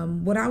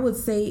 what I would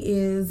say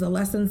is the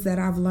lessons that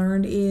I've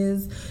learned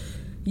is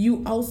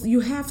you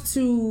have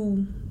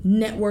to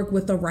network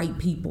with the right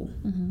people.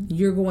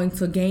 You're going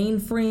to gain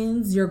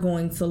friends. You're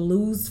going to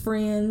lose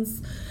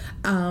friends.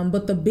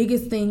 But the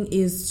biggest thing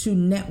is to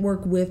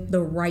network with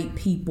the right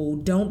people.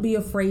 Don't be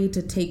afraid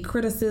to take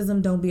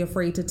criticism. Don't be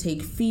afraid to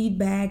take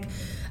feedback.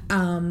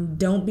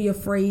 Don't be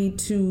afraid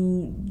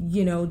to,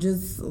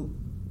 just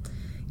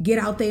get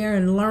out there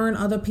and learn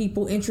other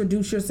people,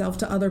 introduce yourself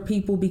to other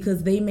people,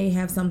 because they may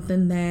have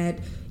something that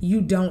you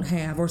don't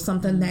have, or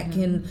something that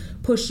can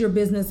push your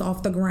business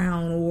off the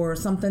ground, or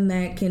something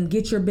that can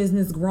get your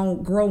business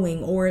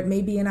growing, or it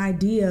may be an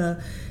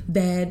idea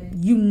that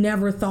you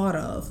never thought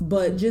of.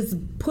 But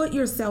just put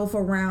yourself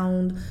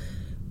around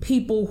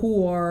people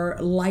who are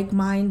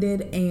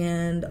like-minded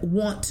and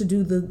want to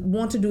do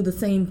the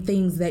same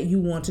things that you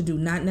want to do.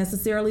 Not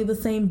necessarily the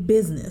same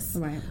business,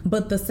 right,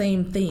 but the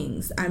same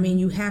things. I mean,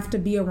 you have to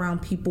be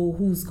around people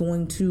who's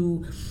going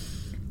to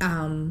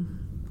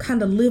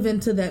kind of live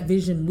into that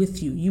vision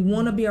with you. You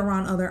want to be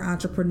around other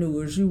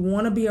entrepreneurs. You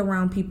want to be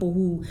around people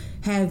who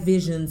have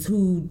visions,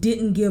 who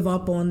didn't give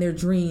up on their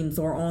dreams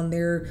or on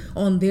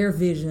their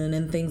vision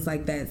and things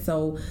like that.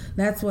 So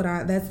that's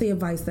the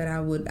advice that I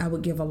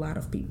would give a lot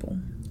of people.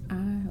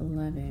 I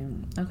love it.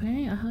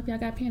 Okay, I hope y'all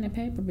got pen and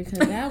paper, because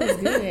that was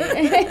good.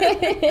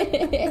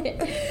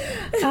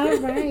 All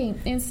right.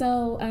 And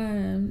so,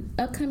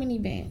 upcoming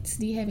events.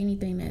 Do you have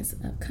anything that's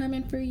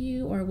upcoming for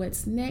you, or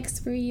what's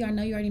next for you? I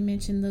know you already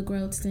mentioned the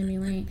growth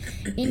stimulant.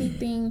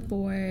 Anything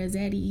for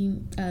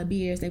Zaddy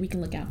Beards that we can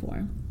look out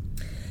for?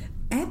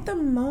 At the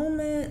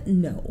moment,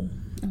 no.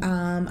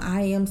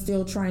 I am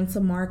still trying to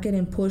market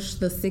and push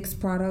the 6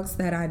 products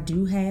that I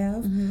do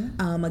have.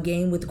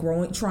 Again, with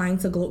trying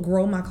to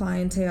grow my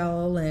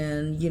clientele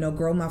and,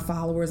 grow my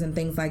followers and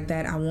things like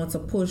that. I want to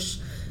push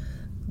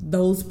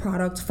those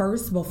products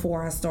first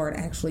before I start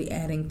actually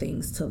adding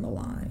things to the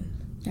line.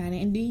 Got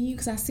it. And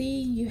because I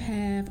see you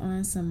have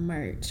on some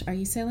merch. Are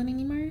you selling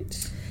any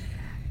merch?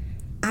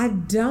 I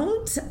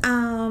don't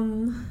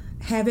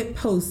have it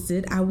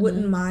posted. I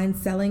wouldn't mind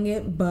selling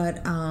it,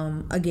 but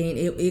again,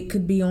 it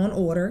could be on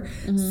order.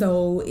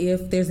 So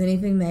if there's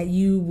anything that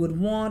you would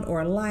want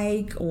or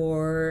like,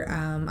 or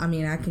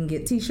I can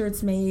get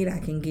t-shirts made, I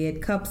can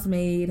get cups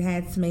made,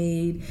 hats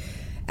made,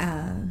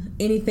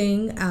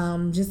 anything,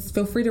 just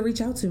feel free to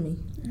reach out to me.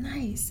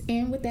 Nice.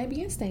 And with that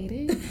being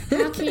stated,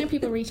 how can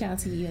people reach out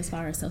to you as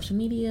far as social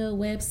media,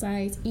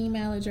 websites,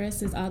 email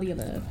addresses, all the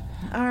above?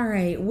 All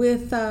right.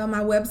 With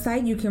my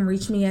website, you can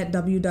reach me at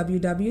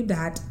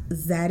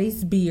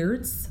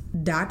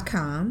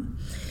www.zaddysbeards.com.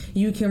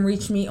 You can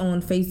reach me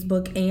on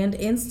Facebook and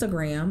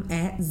Instagram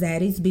at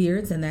Zaddy's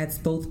Beards, and that's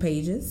both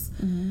pages.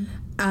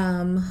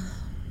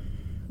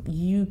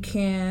 You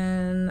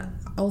can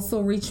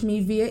also reach me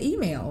via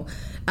email.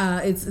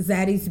 It's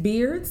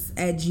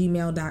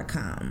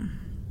zaddysbeards@gmail.com.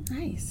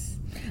 Nice.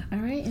 All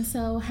right. And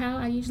so how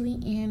I usually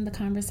end the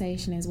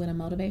conversation is with a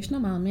motivational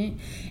moment.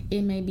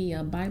 It may be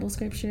a Bible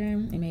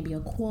scripture. It may be a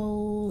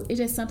quote. It's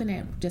just something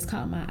that just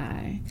caught my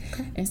eye.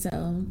 Okay. And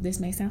so this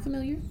may sound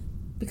familiar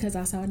because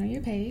I saw it on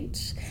your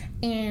page.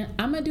 And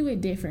I'm going to do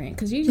it different,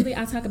 because usually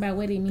I talk about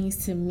what it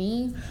means to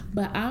me.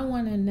 But I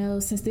want to know,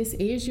 since this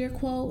is your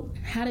quote,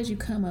 how did you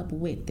come up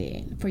with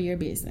it for your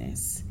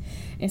business?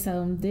 And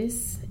so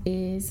this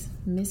is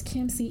Miss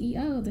Kim,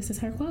 CEO. This is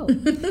her quote.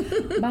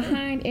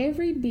 Behind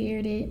every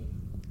bearded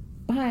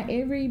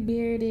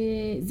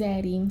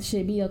Zaddy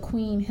should be a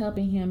queen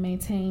helping him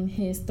maintain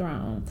his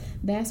throne.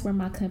 That's where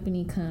my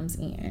company comes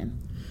in.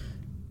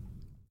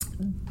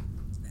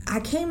 I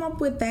came up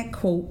with that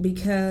quote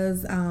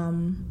because,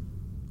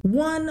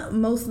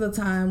 most of the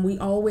time we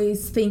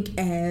always think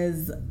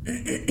as,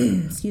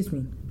 excuse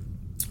me,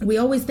 we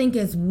always think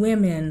as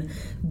women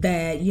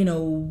that,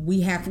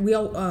 we have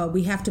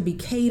to be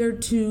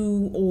catered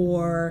to,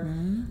 or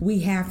we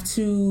have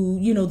to,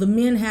 the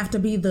men have to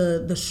be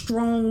the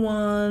strong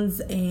ones,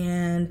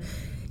 and,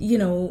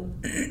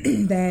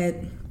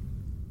 that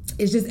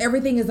it's just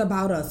everything is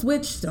about us,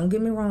 which, don't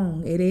get me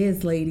wrong, it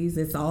is, ladies.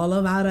 It's all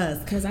about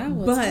us. Because I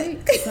will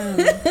take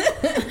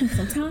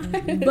some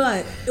time.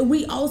 But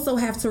we also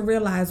have to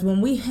realize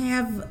when we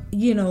have,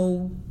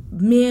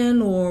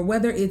 men, or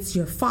whether it's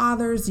your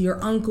fathers, your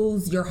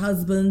uncles, your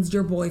husbands,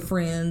 your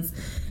boyfriends,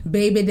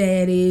 baby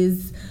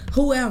daddies,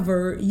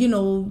 whoever,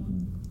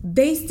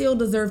 they still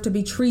deserve to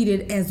be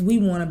treated as we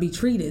want to be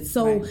treated.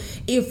 So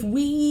if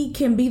we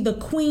can be the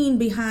queen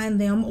behind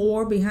them,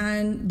 or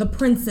behind the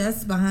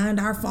princess behind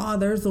our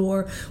fathers,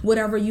 or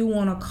whatever you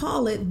want to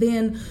call it,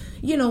 then,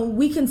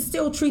 we can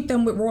still treat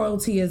them with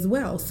royalty as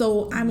well.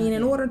 So,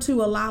 in order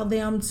to allow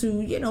them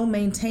to,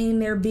 maintain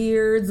their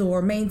beards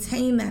or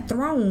maintain that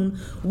throne,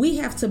 we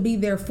have to be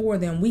there for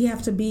them. We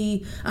have to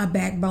be a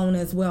backbone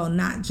as well,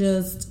 not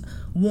just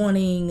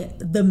wanting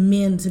the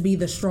men to be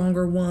the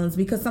stronger ones,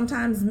 because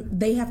sometimes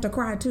they have to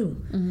cry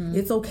too.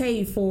 It's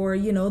okay for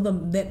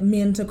that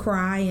men to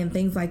cry and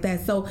things like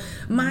that. So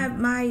my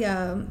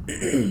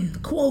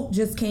quote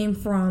just came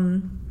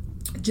from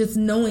just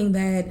knowing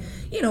that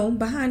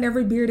behind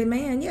every bearded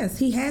man, yes,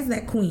 he has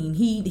that queen.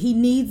 He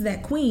needs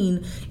that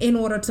queen in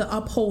order to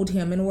uphold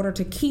him, in order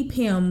to keep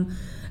him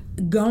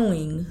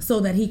going so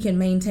that he can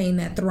maintain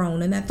that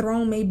throne. And that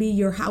throne may be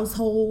your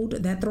household.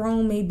 That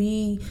throne may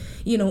be,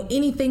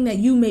 anything that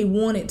you may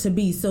want it to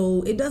be.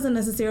 So it doesn't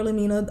necessarily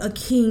mean a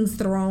king's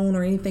throne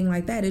or anything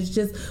like that. It's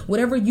just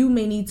whatever you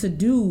may need to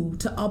do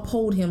to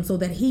uphold him so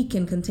that he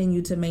can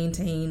continue to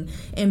maintain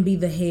and be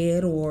the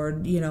head or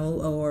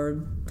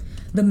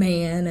the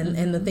man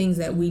and the things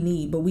that we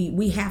need. But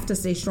we have to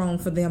stay strong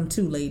for them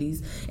too,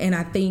 ladies. And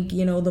I think,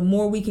 the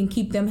more we can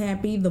keep them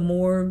happy,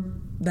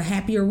 the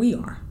happier we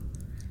are.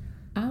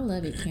 I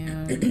love it,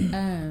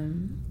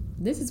 Kim.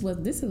 This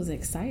was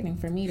exciting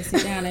for me to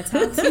sit down and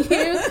talk to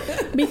you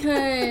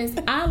because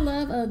I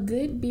love a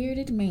good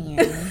bearded man.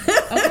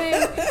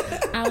 Okay,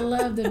 I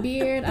love the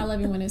beard. I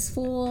love it when it's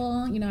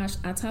full.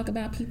 I talk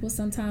about people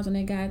sometimes when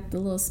they got the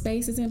little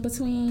spaces in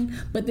between,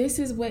 but this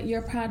is what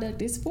your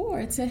product is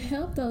for, to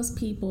help those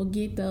people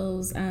get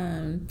those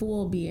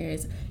full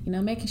beards.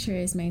 Making sure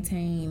it's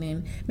maintained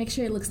and make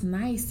sure it looks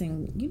nice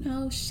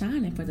and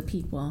shining for the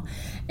people.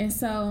 And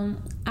so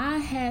I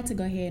had to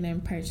go ahead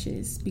and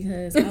purchase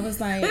because I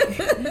was like,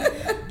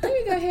 let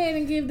me go ahead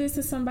and give this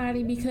to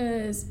somebody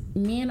because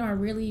men are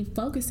really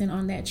focusing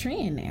on that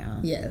trend now.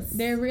 Yes.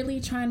 They're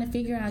really trying to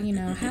figure out,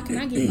 how can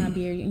I get my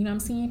beard? I'm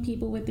seeing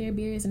people with their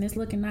beards and it's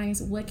looking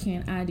nice. What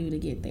can I do to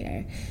get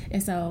there?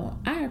 And so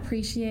I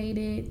appreciate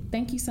it.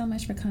 Thank you so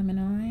much for coming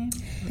on.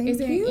 Is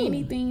there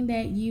anything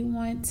that you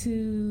want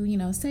to,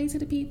 say to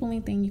the people?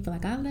 Anything you feel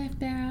like I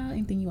left out?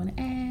 Anything you want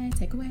to add?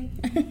 Take away?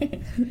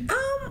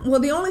 Well,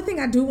 the only thing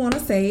I do want to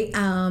say,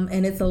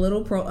 and it's a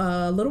little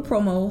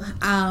promo.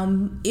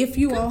 If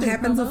you all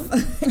happen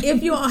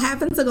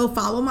to go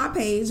follow my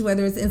page,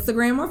 whether it's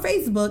Instagram or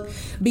Facebook,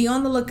 be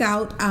on the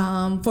lookout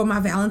for my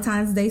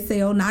Valentine's Day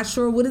sale. Not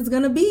sure what it's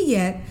going to be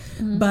yet,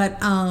 but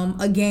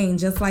again,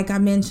 just like I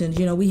mentioned,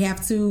 we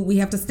have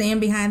to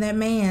stand behind that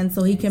man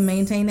so he can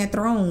maintain that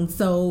throne.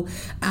 So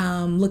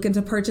looking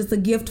to purchase a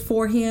gift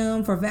for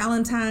him for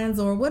Valentine's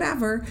or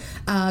whatever,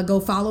 go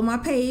follow my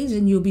page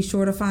and you'll be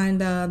sure to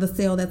find the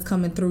sale that's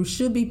coming through.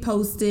 Should be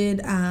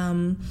posted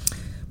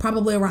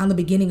probably around the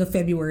beginning of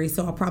February.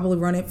 So I'll probably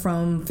run it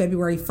from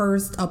February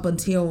 1st up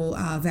until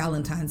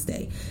Valentine's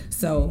Day.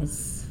 So...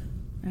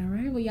 All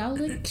right. Well, y'all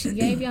look. She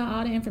gave y'all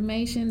all the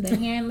information, the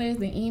handlers,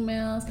 the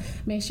emails.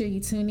 Make sure you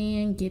tune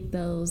in, get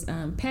those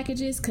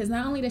packages, because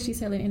not only does she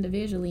sell it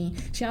individually,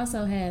 she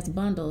also has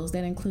bundles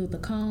that include the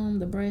comb,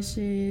 the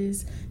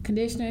brushes,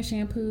 conditioner,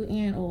 shampoo,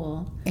 and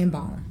oil. And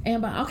balm.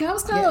 Okay, I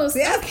was close.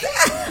 Yes. Okay.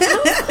 I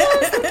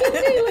was close.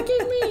 Look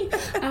at me.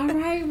 All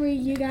right, well,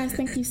 you guys,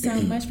 thank you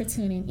so much for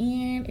tuning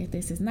in. If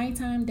this is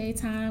nighttime,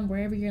 daytime,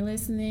 wherever you're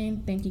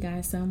listening, thank you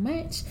guys so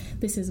much.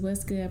 This is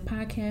What's Good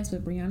Podcast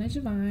with Brianna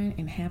Javon,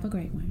 and have a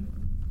great one.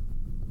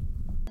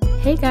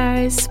 Hey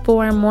guys,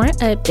 for more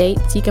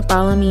updates, you can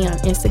follow me on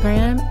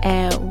Instagram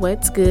at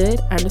What's Good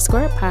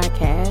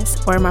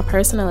 _podcast or my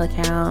personal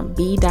account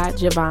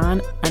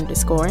b.javon_.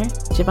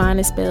 Javon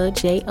is spelled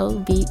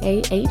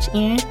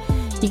JOVAHN.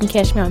 You can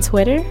catch me on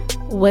Twitter,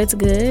 What's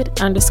Good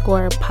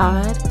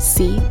 _pod,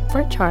 C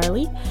for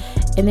Charlie.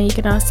 And then you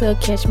can also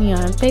catch me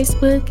on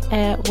Facebook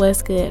at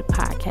What's Good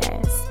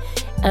Podcast.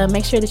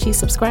 Make sure that you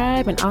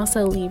subscribe and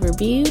also leave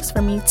reviews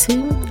for me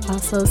to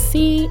also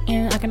see,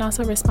 and I can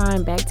also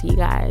respond back to you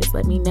guys.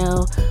 Let me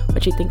know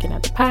what you're thinking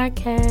of the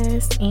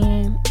podcast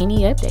and any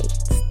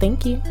updates.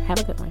 Thank you.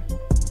 Have a good one.